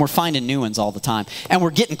 And we're finding new ones all the time. And we're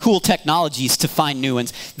getting cool technologies to find new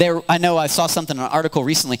ones. I know I saw something in an article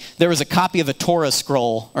recently. There was a copy of a Torah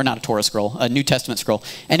scroll, or not a Torah scroll, a New Testament scroll,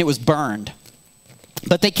 and it was burned.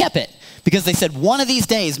 But they kept it because they said, one of these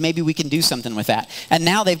days, maybe we can do something with that. And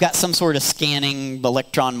now they've got some sort of scanning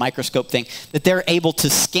electron microscope thing that they're able to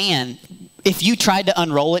scan. If you tried to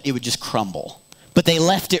unroll it, it would just crumble. But they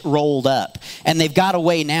left it rolled up. And they've got a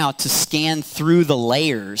way now to scan through the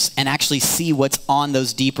layers and actually see what's on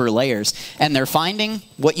those deeper layers. And they're finding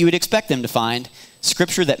what you would expect them to find,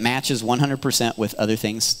 scripture that matches 100% with other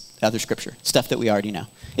things, other scripture, stuff that we already know.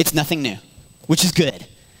 It's nothing new, which is good.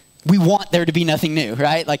 We want there to be nothing new,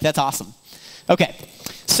 right? Like, that's awesome. Okay,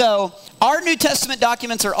 so our New Testament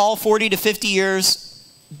documents are all 40 to 50 years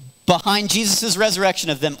behind Jesus' resurrection,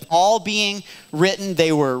 of them all being written.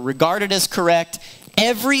 They were regarded as correct.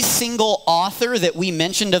 Every single author that we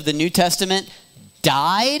mentioned of the New Testament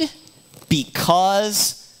died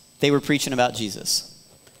because they were preaching about Jesus.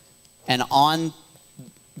 And on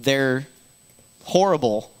their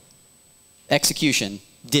horrible execution,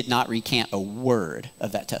 did not recant a word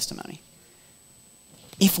of that testimony.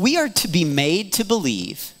 If we are to be made to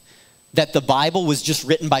believe that the Bible was just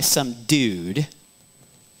written by some dude,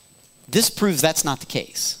 this proves that's not the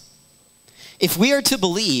case. If we are to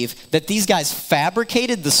believe that these guys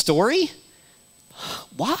fabricated the story,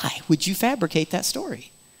 why would you fabricate that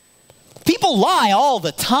story? People lie all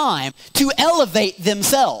the time to elevate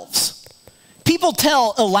themselves. People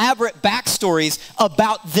tell elaborate backstories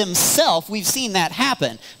about themselves. We've seen that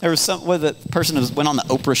happen. There was the person who went on the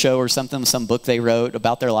Oprah show or something, some book they wrote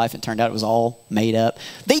about their life, and it turned out it was all made up.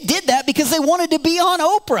 They did that because they wanted to be on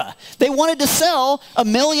Oprah. They wanted to sell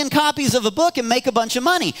 1 million copies of a book and make a bunch of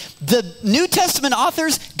money. The New Testament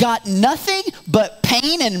authors got nothing but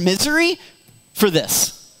pain and misery for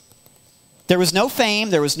this. There was no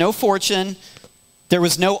fame, there was no fortune, there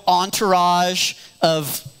was no entourage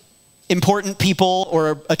of important people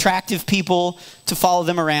or attractive people to follow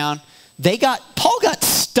them around. Paul got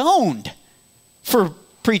stoned for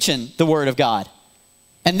preaching the word of God.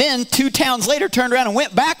 And then 2 towns later turned around and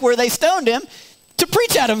went back where they stoned him to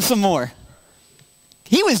preach at him some more.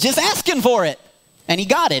 He was just asking for it. And he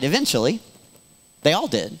got it eventually. They all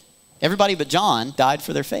did. Everybody but John died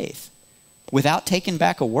for their faith without taking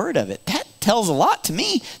back a word of it. That tells a lot to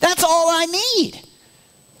me. That's all I need.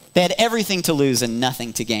 They had everything to lose and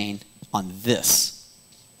nothing to gain on this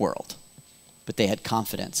world. But they had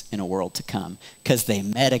confidence in a world to come because they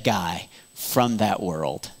met a guy from that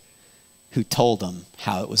world who told them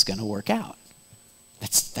how it was going to work out.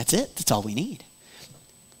 That's it. That's all we need.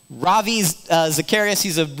 Ravi Zacharias,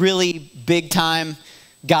 he's a really big time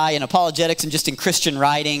guy in apologetics and just in Christian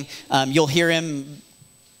writing. You'll hear him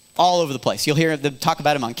all over the place. You'll hear them talk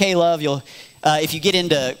about him on K-Love. If you get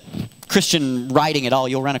into Christian writing at all,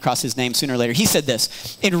 you'll run across his name sooner or later. He said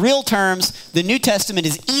this: in real terms, the New Testament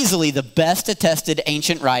is easily the best attested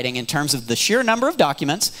ancient writing in terms of the sheer number of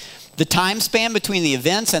documents, the time span between the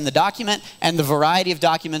events and the document, and the variety of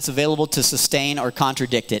documents available to sustain or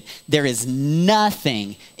contradict it. There is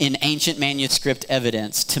nothing in ancient manuscript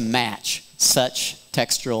evidence to match such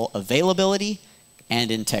textual availability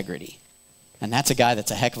and integrity. And that's a guy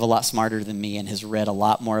that's a heck of a lot smarter than me and has read a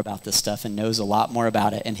lot more about this stuff and knows a lot more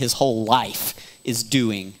about it. And his whole life is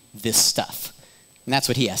doing this stuff. And that's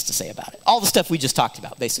what he has to say about it. All the stuff we just talked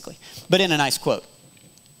about, basically. But in a nice quote.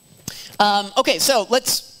 Okay, so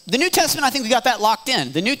the New Testament, I think we got that locked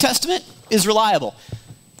in. The New Testament is reliable.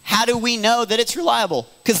 How do we know that it's reliable?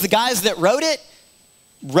 Because the guys that wrote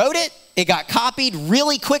it, it got copied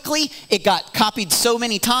really quickly. It got copied so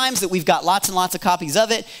many times that we've got lots and lots of copies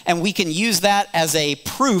of it, and we can use that as a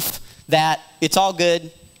proof that it's all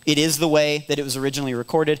good, it is the way that it was originally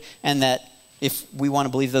recorded, and that if we want to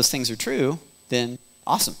believe those things are true, then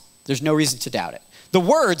awesome. There's no reason to doubt it. The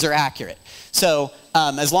words are accurate. So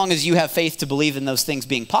as long as you have faith to believe in those things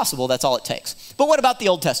being possible, that's all it takes. But what about the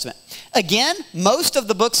Old Testament? Again, most of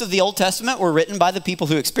the books of the Old Testament were written by the people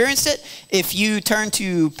who experienced it. If you turn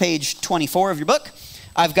to page 24 of your book,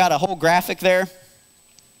 I've got a whole graphic there.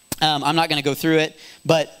 I'm not going to go through it,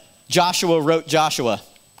 but Joshua wrote Joshua.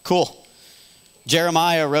 Cool.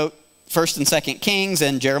 Jeremiah wrote 1st and 2nd Kings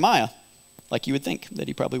and Jeremiah. Like you would think that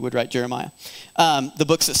he probably would write Jeremiah. The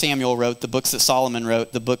books that Samuel wrote, the books that Solomon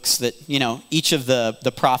wrote, the books that, each of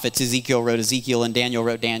the prophets, Ezekiel wrote Ezekiel and Daniel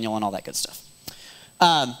wrote Daniel and all that good stuff.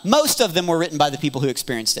 Most of them were written by the people who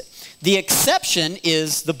experienced it. The exception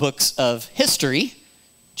is the books of history,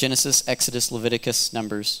 Genesis, Exodus, Leviticus,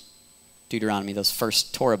 Numbers, Deuteronomy, those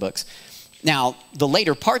first Torah books. Now, the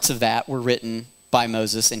later parts of that were written by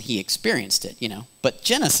Moses and he experienced it, But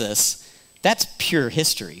Genesis, that's pure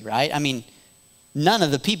history, right? I mean, none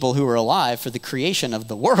of the people who were alive for the creation of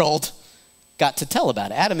the world got to tell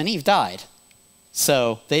about it. Adam and Eve died.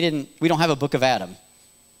 So we don't have a book of Adam.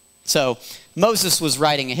 So Moses was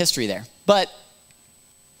writing a history there. But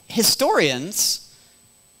historians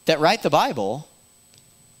that write the Bible,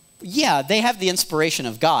 yeah, they have the inspiration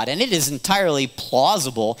of God. And it is entirely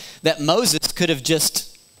plausible that Moses could have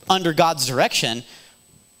just, under God's direction,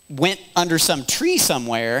 went under some tree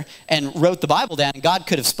somewhere and wrote the Bible down, and God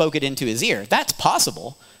could have spoke it into his ear. That's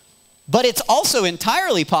possible. But it's also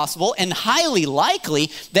entirely possible and highly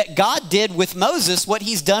likely that God did with Moses what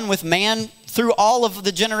he's done with man through all of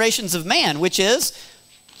the generations of man, which is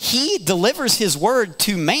he delivers his word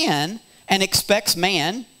to man and expects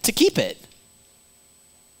man to keep it.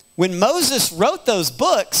 When Moses wrote those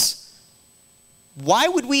books, why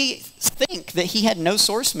would we think that he had no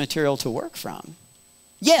source material to work from?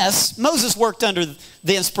 Yes, Moses worked under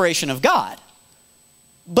the inspiration of God.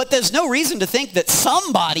 But there's no reason to think that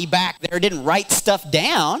somebody back there didn't write stuff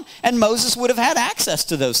down and Moses would have had access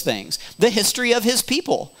to those things. The history of his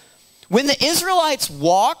people. When the Israelites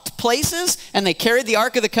walked places and they carried the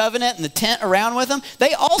Ark of the Covenant and the tent around with them,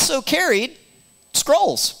 they also carried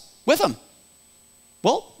scrolls with them.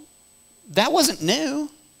 Well, that wasn't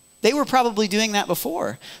new. They were probably doing that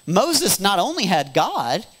before. Moses not only had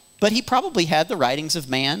God, but he probably had the writings of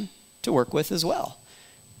man to work with as well.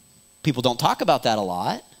 People don't talk about that a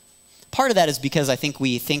lot. Part of that is because I think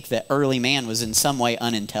we think that early man was in some way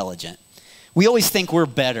unintelligent. We always think we're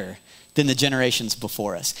better than the generations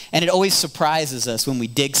before us. And it always surprises us when we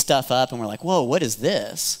dig stuff up and we're like, whoa, what is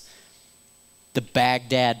this? The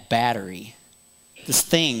Baghdad battery. This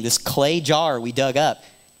thing, this clay jar we dug up.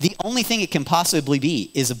 The only thing it can possibly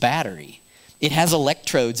be is a battery. It has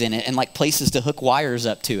electrodes in it and like places to hook wires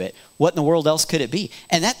up to it. What in the world else could it be?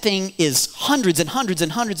 And that thing is hundreds and hundreds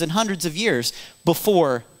and hundreds and hundreds of years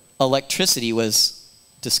before electricity was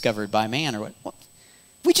discovered by man or what?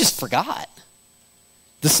 We just forgot.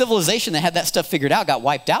 The civilization that had that stuff figured out got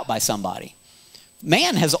wiped out by somebody.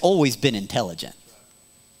 Man has always been intelligent.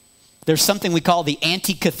 There's something we call the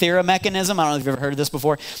Antikythera mechanism. I don't know if you've ever heard of this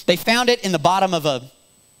before. They found it in the bottom of a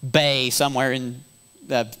bay somewhere in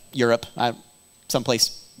Europe,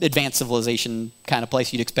 someplace advanced civilization kind of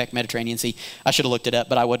place you'd expect, Mediterranean Sea. I should have looked it up,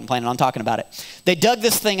 but I wasn't planning on talking about it. They dug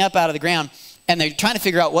this thing up out of the ground, and they're trying to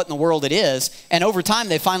figure out what in the world it is. And over time,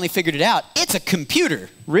 they finally figured it out. It's a computer,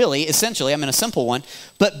 really, essentially. I mean, a simple one.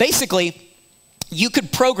 But basically, you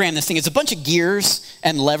could program this thing. It's a bunch of gears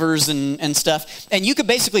and levers and stuff. And you could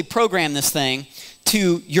basically program this thing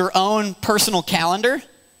to your own personal calendar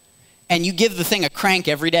and you give the thing a crank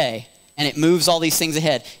every day, and it moves all these things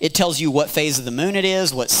ahead. It tells you what phase of the moon it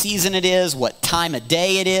is, what season it is, what time of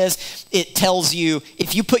day it is. It tells you,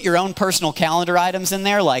 if you put your own personal calendar items in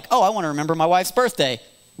there, like, oh, I want to remember my wife's birthday,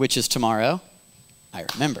 which is tomorrow. I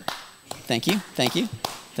remember. Thank you.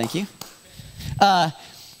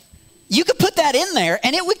 You could put that in there,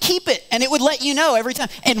 and it would keep it, and it would let you know every time.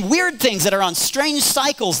 And weird things that are on strange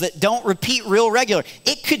cycles that don't repeat real regular.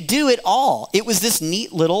 It could do it all. It was this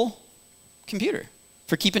neat little computer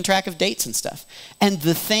for keeping track of dates and stuff. And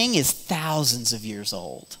the thing is thousands of years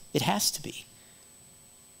old. It has to be.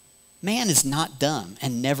 Man is not dumb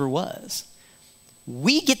and never was.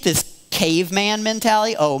 We get this caveman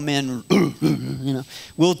mentality. Oh, men,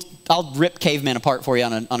 I'll rip cavemen apart for you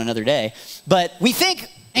on another day. But we think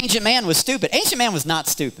ancient man was stupid. Ancient man was not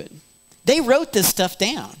stupid. They wrote this stuff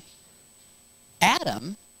down.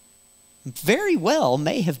 Adam very well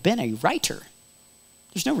may have been a writer.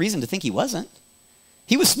 There's no reason to think he wasn't.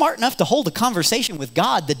 He was smart enough to hold a conversation with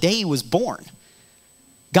God the day he was born.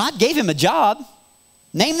 God gave him a job,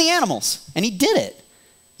 name the animals, and he did it.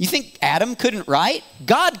 You think Adam couldn't write?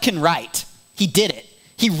 God can write. He did it.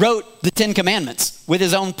 He wrote the 10 Commandments with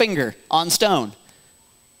his own finger on stone.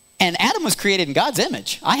 And Adam was created in God's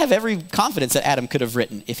image. I have every confidence that Adam could have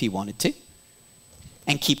written if he wanted to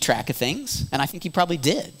and keep track of things, and I think he probably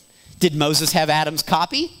did. Did Moses have Adam's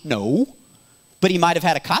copy? No. But he might have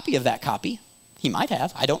had a copy of that copy. He might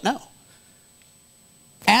have. I don't know.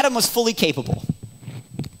 Adam was fully capable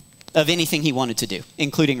of anything he wanted to do,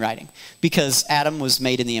 including writing, because Adam was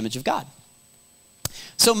made in the image of God.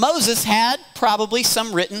 So Moses had probably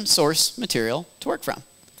some written source material to work from.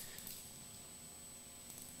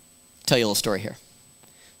 Tell you a little story here.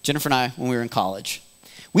 Jennifer and I, when we were in college,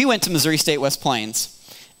 we went to Missouri State West Plains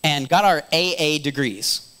and got our AA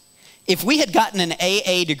degrees. If we had gotten an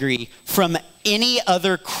AA degree from any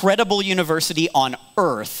other credible university on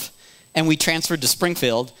earth and we transferred to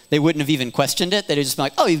Springfield, they wouldn't have even questioned it. They'd just be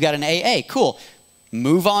like, oh, you've got an AA, cool.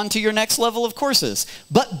 Move on to your next level of courses.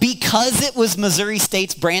 But because it was Missouri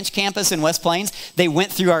State's branch campus in West Plains, they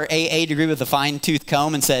went through our AA degree with a fine-tooth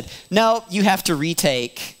comb and said, no, you have to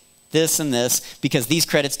retake this and this because these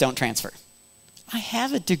credits don't transfer. I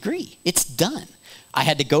have a degree. It's done. I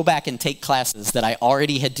had to go back and take classes that I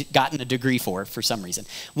already had gotten a degree for some reason.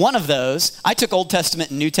 One of those, I took Old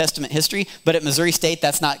Testament and New Testament history, but at Missouri State,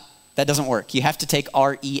 that doesn't work. You have to take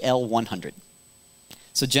REL 100.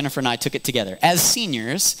 So Jennifer and I took it together as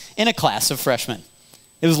seniors in a class of freshmen.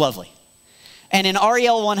 It was lovely. And in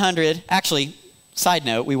REL 100, actually, side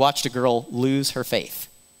note, we watched a girl lose her faith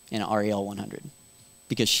in REL 100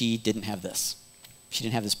 because she didn't have this. She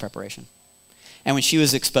didn't have this preparation. And when she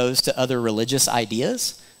was exposed to other religious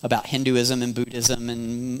ideas about Hinduism and Buddhism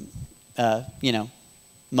and,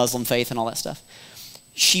 Muslim faith and all that stuff,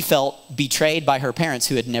 she felt betrayed by her parents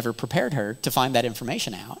who had never prepared her to find that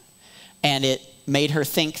information out. And it made her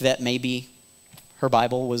think that maybe her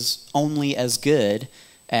Bible was only as good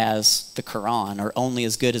as the Quran, or only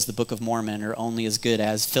as good as the Book of Mormon, or only as good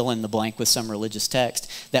as fill in the blank with some religious text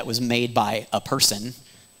that was made by a person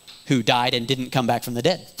who died and didn't come back from the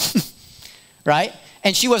dead. Right?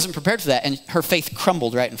 And she wasn't prepared for that, and her faith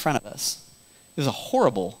crumbled right in front of us. It was a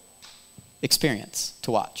horrible experience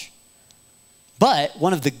to watch. But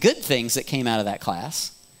one of the good things that came out of that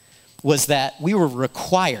class was that we were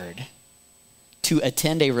required to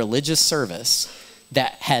attend a religious service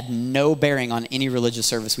that had no bearing on any religious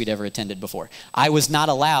service we'd ever attended before. I was not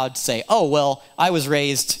allowed to say, oh, well, I wasn't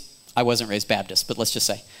raised Baptist, but let's just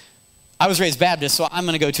say, I was raised Baptist, so I'm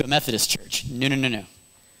going to go to a Methodist church. No.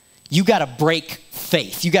 You got to break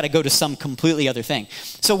faith. You got to go to some completely other thing.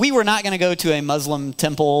 So we were not going to go to a Muslim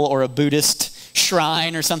temple or a Buddhist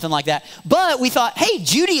shrine or something like that. But we thought, hey,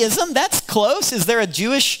 Judaism, that's close. Is there a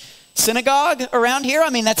Jewish synagogue around here?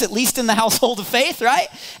 I mean, that's at least in the household of faith, right?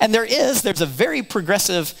 And there's a very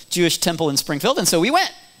progressive Jewish temple in Springfield. And so we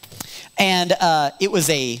went. And it was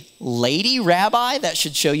a lady rabbi. That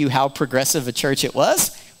should show you how progressive a church it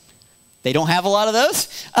was. They don't have a lot of those.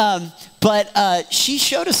 But she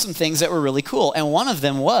showed us some things that were really cool. And one of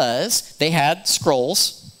them was they had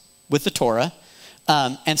scrolls with the Torah.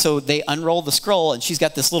 And so they unrolled the scroll, and she's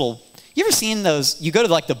got this little, you ever seen those? You go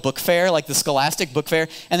to like the book fair, like the Scholastic book fair,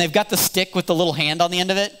 and they've got the stick with the little hand on the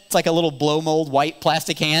end of it. It's like a little blow mold white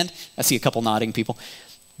plastic hand. I see a couple nodding people.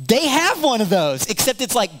 They have one of those, except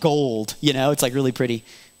it's like gold. It's like really pretty.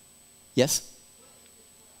 Yes?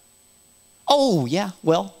 Oh, yeah,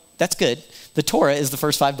 well, that's good. The Torah is the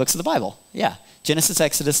first 5 books of the Bible. Yeah. Genesis,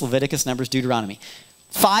 Exodus, Leviticus, Numbers, Deuteronomy.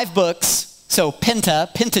 5 books. So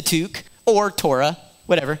Pentateuch, or Torah,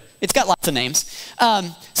 whatever. It's got lots of names.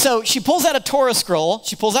 So she pulls out a Torah scroll.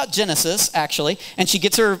 She pulls out Genesis, actually, and she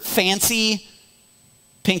gets her fancy,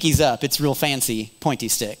 pinkies up, it's real fancy, pointy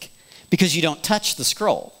stick, because you don't touch the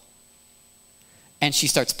scroll. And she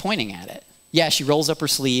starts pointing at it. Yeah, she rolls up her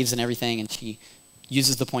sleeves and everything, and she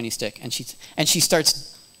uses the pointy stick, and she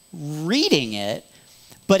starts reading it,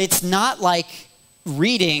 but it's not like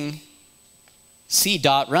reading see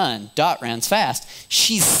dot runs fast.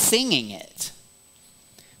 She's singing it.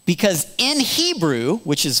 Because in Hebrew,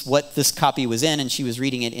 which is what this copy was in, and she was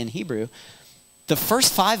reading it in Hebrew, the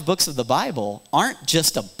first 5 books of the Bible aren't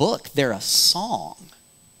just a book, they're a song.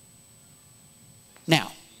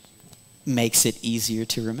 Now, makes it easier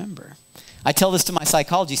to remember. I tell this to my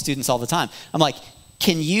psychology students all the time. I'm like,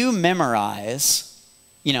 can you memorize,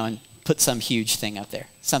 and put some huge thing up there,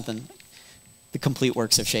 something, the complete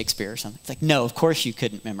works of Shakespeare or something. It's like, no, of course you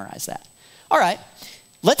couldn't memorize that. All right,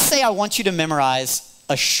 let's say I want you to memorize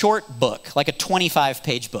a short book, like a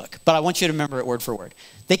 25-page book, but I want you to remember it word for word.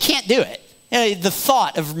 They can't do it. The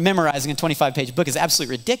thought of memorizing a 25-page book is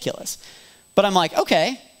absolutely ridiculous. But I'm like,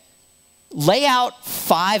 okay, lay out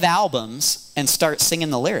 5 albums and start singing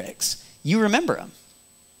the lyrics. You remember them.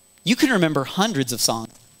 You can remember hundreds of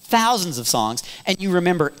songs, thousands of songs, and you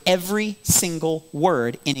remember every single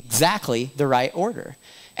word in exactly the right order.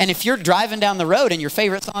 And if you're driving down the road and your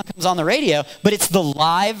favorite song comes on the radio, but it's the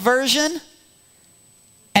live version,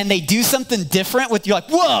 and they do something different with you, like,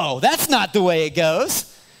 whoa, that's not the way it goes.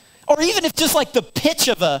 Or even if just like the pitch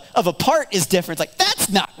of a part is different, it's like, that's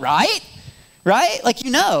not right, right? Like,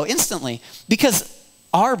 instantly. Because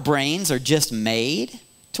our brains are just made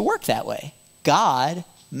to work that way. God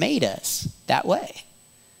made us that way.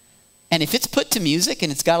 And if it's put to music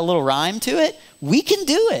and it's got a little rhyme to it, we can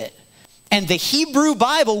do it. And the Hebrew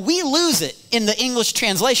Bible, we lose it in the English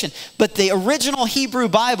translation. But the original Hebrew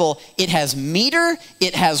Bible, it has meter,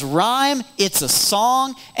 it has rhyme, it's a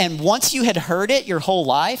song. And once you had heard it your whole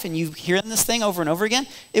life and you've heard this thing over and over again,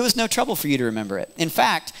 it was no trouble for you to remember it. In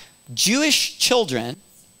fact, Jewish children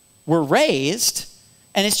were raised,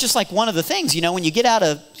 and it's just like one of the things, when you get out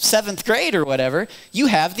of 7th grade or whatever, you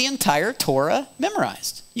have the entire Torah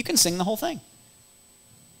memorized. You can sing the whole thing.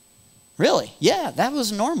 Really? Yeah, that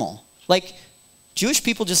was normal. Like, Jewish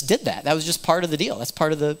people just did that. That was just part of the deal. That's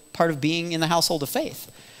part of being in the household of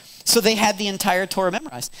faith. So they had the entire Torah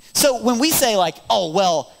memorized. So when we say like, oh,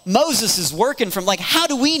 well, Moses is working from, like, how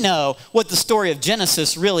do we know what the story of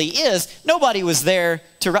Genesis really is? Nobody was there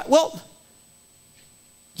to write. Well,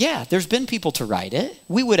 yeah, there's been people to write it.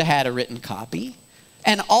 We would have had a written copy.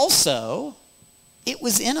 And also, it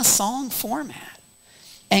was in a song format.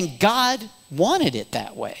 And God wanted it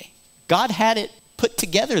that way. God had it put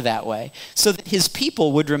together that way so that his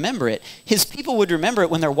people would remember it. His people would remember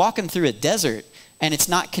it when they're walking through a desert and it's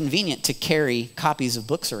not convenient to carry copies of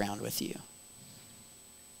books around with you.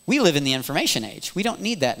 We live in the information age. We don't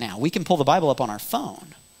need that now. We can pull the Bible up on our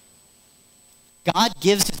phone. God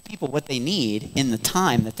gives his people what they need in the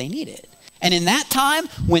time that they need it. And in that time,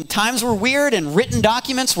 when times were weird and written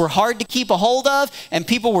documents were hard to keep a hold of and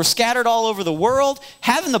people were scattered all over the world,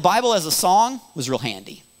 having the Bible as a song was real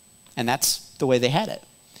handy. And that's the way they had it.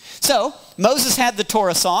 So Moses had the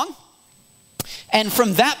Torah song. And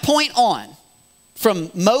from that point on, from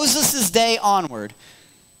Moses' day onward,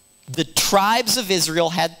 the tribes of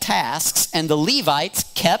Israel had tasks and the Levites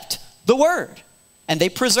kept the word. And they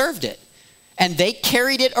preserved it. And they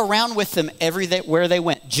carried it around with them everywhere they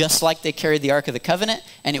went, just like they carried the Ark of the Covenant,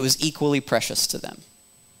 and it was equally precious to them.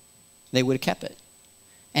 They would have kept it.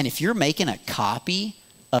 And if you're making a copy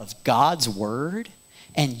of God's word,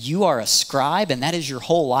 and you are a scribe, and that is your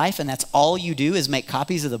whole life, and that's all you do is make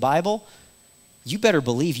copies of the Bible, you better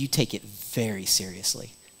believe you take it very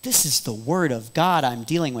seriously. This is the word of God I'm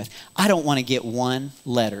dealing with. I don't want to get one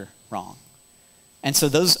letter wrong. And so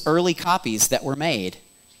those early copies that were made,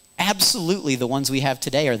 absolutely the ones we have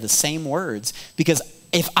today are the same words, because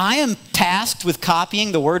if I am tasked with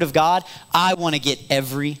copying the word of God, I want to get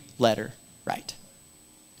every letter right.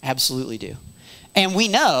 Absolutely do. And we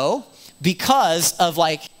know because of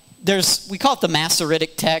we call it the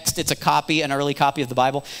Masoretic text. It's a copy, an early copy of the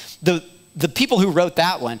Bible. The people who wrote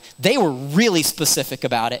that one, they were really specific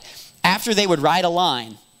about it. After they would write a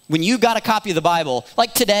line, when you got a copy of the Bible,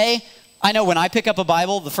 like today, I know when I pick up a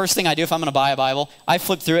Bible, the first thing I do if I'm going to buy a Bible, I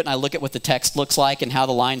flip through it and I look at what the text looks like and how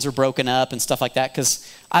the lines are broken up and stuff like that, because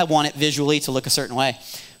I want it visually to look a certain way.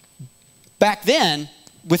 Back then,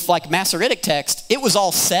 with like Masoretic text, it was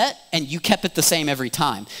all set and you kept it the same every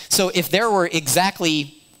time. So if there were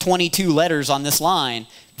exactly 22 letters on this line,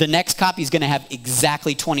 the next copy is going to have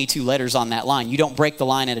exactly 22 letters on that line. You don't break the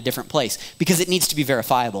line at a different place because it needs to be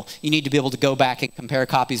verifiable. You need to be able to go back and compare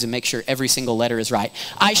copies and make sure every single letter is right.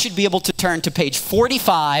 I should be able to turn to page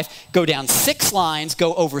 45, go down 6 lines,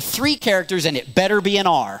 go over 3 characters, and it better be an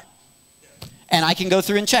R. And I can go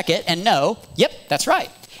through and check it and know, yep, that's right.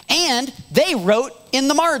 And they wrote in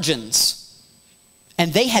the margins.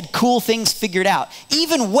 And they had cool things figured out.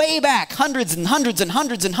 Even way back, hundreds and hundreds and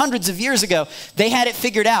hundreds and hundreds of years ago, they had it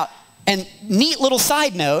figured out. And neat little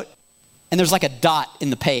side note, and there's like a dot in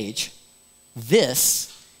the page.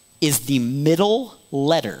 This is the middle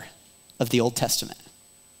letter of the Old Testament.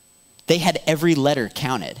 They had every letter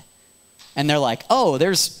counted. And they're like, oh,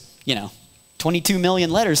 there's, 22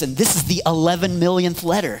 million letters, and this is the 11 millionth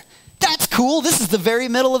letter. That's cool. This is the very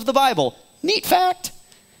middle of the Bible. Neat fact.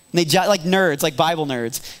 And they, like nerds, like Bible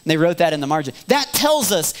nerds, and they wrote that in the margin. That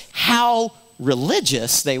tells us how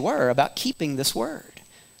religious they were about keeping this word.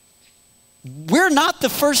 We're not the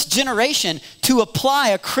first generation to apply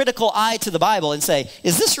a critical eye to the Bible and say,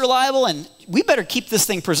 is this reliable? And we better keep this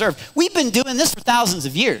thing preserved. We've been doing this for thousands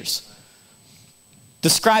of years. The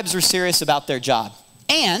scribes were serious about their job.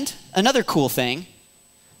 And another cool thing,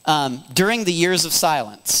 during the years of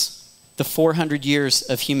silence, the 400 years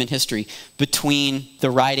of human history between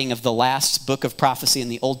the writing of the last book of prophecy in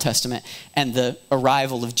the Old Testament and the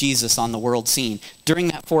arrival of Jesus on the world scene. During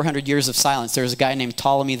that 400 years of silence, there was a guy named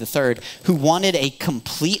Ptolemy III who wanted a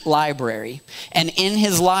complete library. And in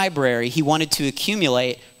his library, he wanted to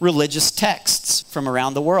accumulate religious texts from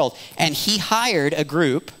around the world. And he hired a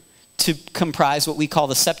group to comprise what we call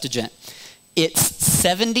the Septuagint. It's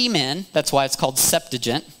 70 men. That's why it's called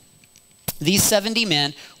Septuagint. These 70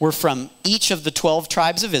 men were from each of the 12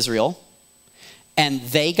 tribes of Israel, and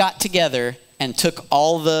they got together and took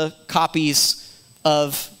all the copies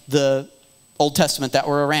of the Old Testament that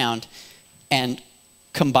were around and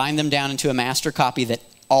combined them down into a master copy that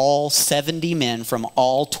all 70 men from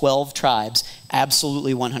all 12 tribes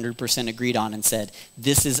absolutely 100% agreed on and said,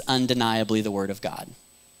 this is undeniably the Word of God.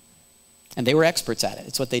 And they were experts at it.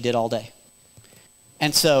 It's what they did all day.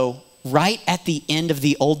 And so, right at the end of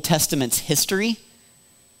the Old Testament's history,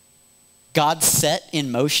 God set in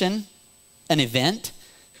motion an event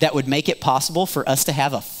that would make it possible for us to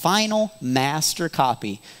have a final master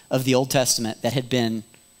copy of the Old Testament that had been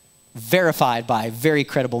verified by very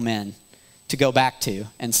credible men to go back to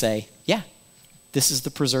and say, yeah, this is the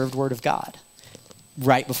preserved Word of God.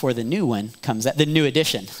 Right before the new one comes out, the new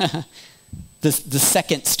edition. The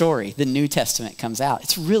second story, the New Testament, comes out.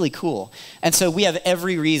 It's really cool. And so we have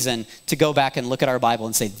every reason to go back and look at our Bible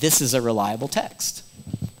and say, this is a reliable text.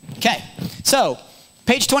 Okay, so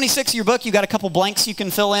page 26 of your book, you got a couple blanks you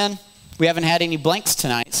can fill in. We haven't had any blanks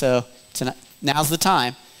tonight, so now's the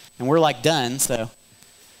time. And we're like done, so.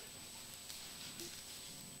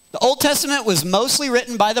 The Old Testament was mostly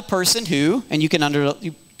written by the person who, and you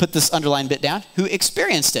put this underlined bit down, who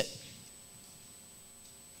experienced it.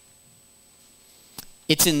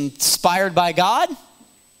 It's inspired by God,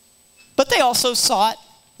 but they also sought,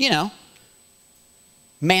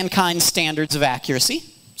 mankind's standards of accuracy.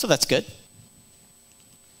 So that's good.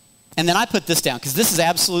 And then I put this down because this is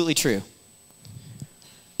absolutely true.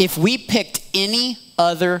 If we picked any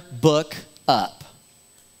other book up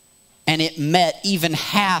and it met even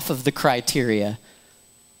half of the criteria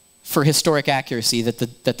for historic accuracy that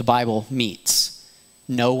the Bible meets,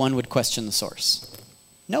 no one would question the source.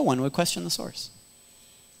 No one would question the source.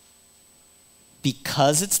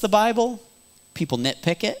 Because it's the Bible, people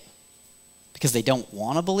nitpick it because they don't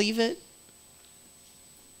want to believe it.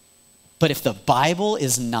 But if the Bible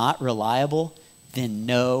is not reliable, then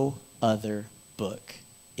no other book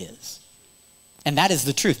is. And that is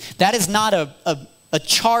the truth. That is not a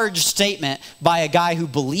charged statement by a guy who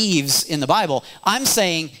believes in the Bible. I'm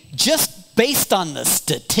saying just based on the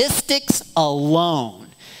statistics alone,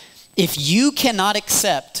 if you cannot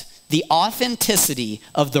accept the authenticity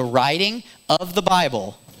of the writing of the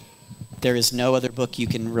Bible, there is no other book you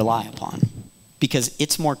can rely upon because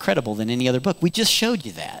it's more credible than any other book. We just showed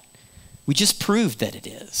you that. We just proved that it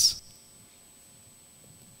is.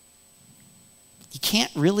 You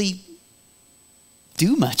can't really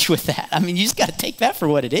do much with that. I mean, you just got to take that for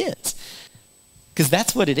what it is because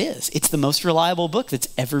that's what it is. It's the most reliable book that's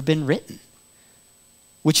ever been written,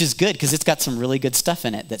 which is good because it's got some really good stuff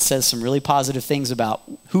in it that says some really positive things about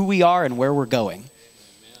who we are and where we're going.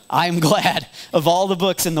 I'm glad of all the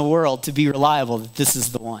books in the world to be reliable that this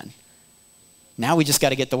is the one. Now we just got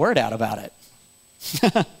to get the word out about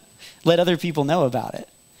it. Let other people know about it.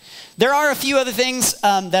 There are a few other things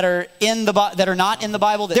that are not in the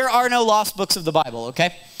Bible. There are no lost books of the Bible,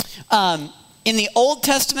 okay? In the Old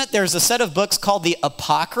Testament, there's a set of books called the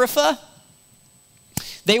Apocrypha.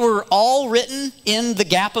 They were all written in the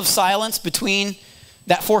gap of silence between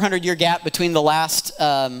that 400-year gap between the last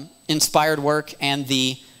inspired work and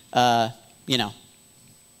the,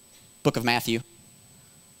 book of Matthew.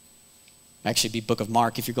 Actually, it'd be book of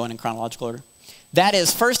Mark if you're going in chronological order. That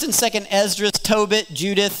is 1st and 2nd Esdras, Tobit,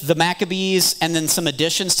 Judith, the Maccabees, and then some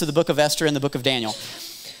additions to the book of Esther and the book of Daniel.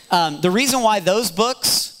 The reason why those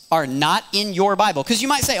books are not in your Bible, because you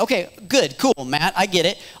might say, okay, good, cool, Matt, I get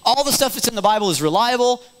it. All the stuff that's in the Bible is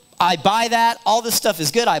reliable. I buy that. All this stuff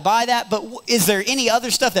is good. I buy that. But is there any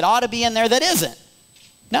other stuff that ought to be in there that isn't?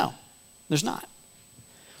 No, there's not.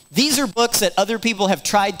 These are books that other people have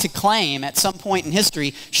tried to claim at some point in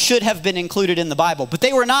history should have been included in the Bible, but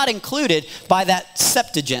they were not included by that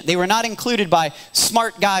Septuagint. They were not included by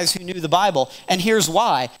smart guys who knew the Bible, and here's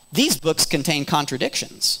why. These books contain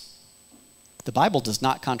contradictions. The Bible does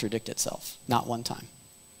not contradict itself, not one time,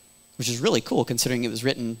 which is really cool considering it was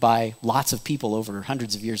written by lots of people over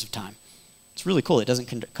hundreds of years of time. It's really cool. It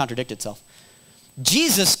doesn't contradict itself.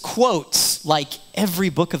 Jesus quotes like every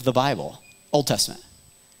book of the Bible, Old Testament.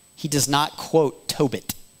 He does not quote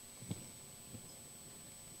Tobit.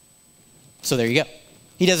 So there you go.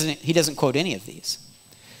 He doesn't quote any of these.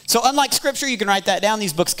 So unlike Scripture, you can write that down.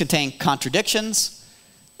 These books contain contradictions.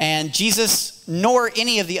 And Jesus, nor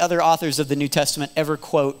any of the other authors of the New Testament ever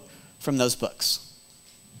quote from those books.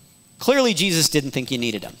 Clearly, Jesus didn't think you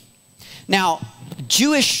needed them. Now,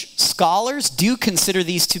 Jewish scholars do consider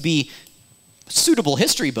these to be suitable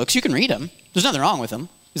history books. You can read them. There's nothing wrong with them.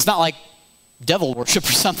 It's not like devil worship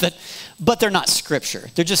or something, but they're not Scripture.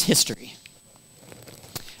 They're just history.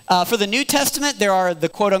 For the New Testament, there are the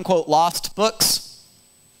quote-unquote lost books.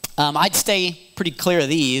 I'd stay pretty clear of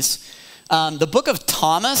these. The book of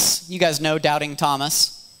Thomas, you guys know Doubting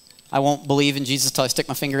Thomas. I won't believe in Jesus till I stick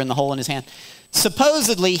my finger in the hole in his hand.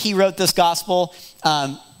 Supposedly, he wrote this gospel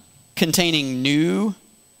containing new,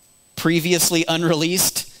 previously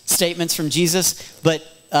unreleased statements from Jesus, but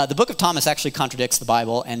the book of Thomas actually contradicts the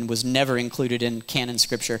Bible and was never included in canon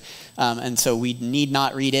Scripture, and so we need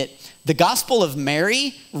not read it. The Gospel of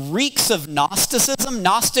Mary reeks of Gnosticism.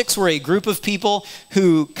 Gnostics were a group of people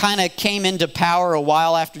who kind of came into power a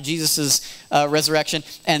while after Jesus' resurrection,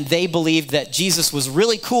 and they believed that Jesus was a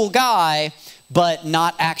really cool guy, but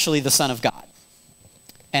not actually the Son of God.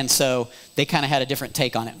 And so they kind of had a different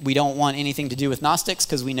take on it. We don't want anything to do with Gnostics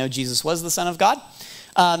because we know Jesus was the Son of God.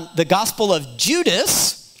 The Gospel of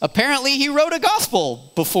Judas, apparently he wrote a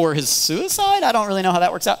gospel before his suicide. I don't really know how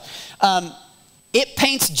that works out. It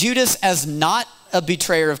paints Judas as not a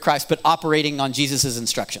betrayer of Christ, but operating on Jesus'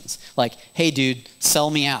 instructions. Like, hey, dude, sell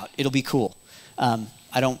me out. It'll be cool.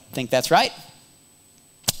 I don't think that's right.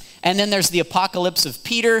 And then there's the Apocalypse of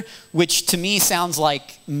Peter, which to me sounds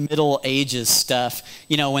like Middle Ages stuff.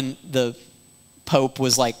 You know, when the Pope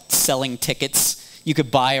was like selling tickets, you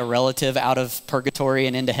could buy a relative out of purgatory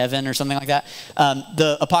and into heaven or something like that.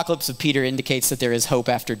 The Apocalypse of Peter indicates that there is hope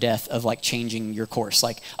after death of like changing your course.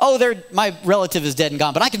 Like, oh, my relative is dead and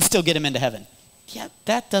gone, but I can still get him into heaven. Yeah,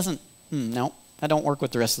 that doesn't, no, I don't work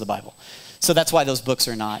with the rest of the Bible. So that's why those books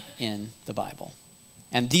are not in the Bible.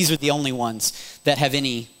 And these are the only ones that have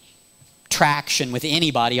any traction with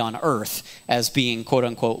anybody on earth as being quote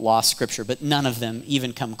unquote lost Scripture, but none of them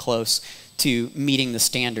even come close to meeting the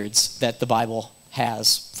standards that the Bible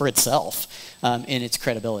has for itself in its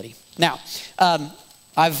credibility. Now,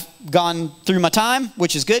 I've gone through my time,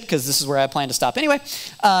 which is good because this is where I plan to stop anyway.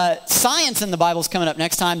 Science in the Bible is coming up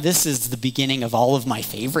next time. This is the beginning of all of my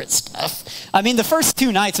favorite stuff. I mean, the first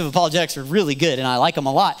 2 nights of Apologetics are really good and I like them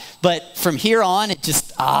a lot. But from here on, it's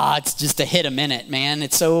just a hit a minute, man.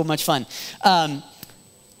 It's so much fun.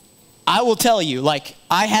 I will tell you, like,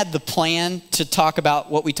 I had the plan to talk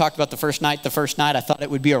about what we talked about the first night. The first night, I thought it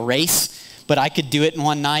would be a race, but I could do it in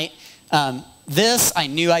one night. This, I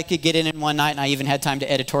knew I could get in one night, and I even had time to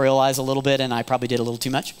editorialize a little bit, and I probably did a little too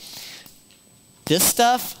much. This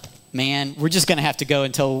stuff, man, we're just going to have to go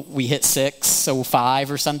until we hit 6, or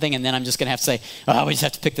 5 or something, and then I'm just going to have to say, oh, we just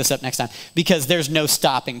have to pick this up next time, because there's no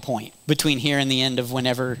stopping point between here and the end of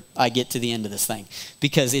whenever I get to the end of this thing,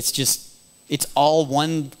 because it's all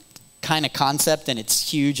one kind of concept, and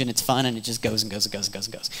it's huge, and it's fun, and it just goes and goes and goes and goes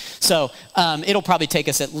and goes. So it'll probably take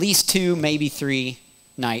us at least 2, maybe 3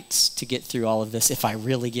 nights to get through all of this. If I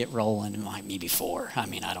really get rolling, it might maybe 4. I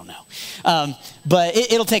mean, I don't know. But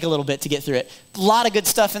it'll take a little bit to get through it. A lot of good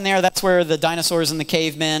stuff in there. That's where the dinosaurs and the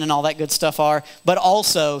cavemen and all that good stuff are. But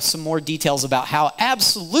also some more details about how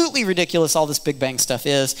absolutely ridiculous all this Big Bang stuff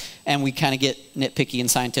is. And we kind of get nitpicky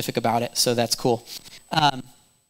and scientific about it. So that's cool.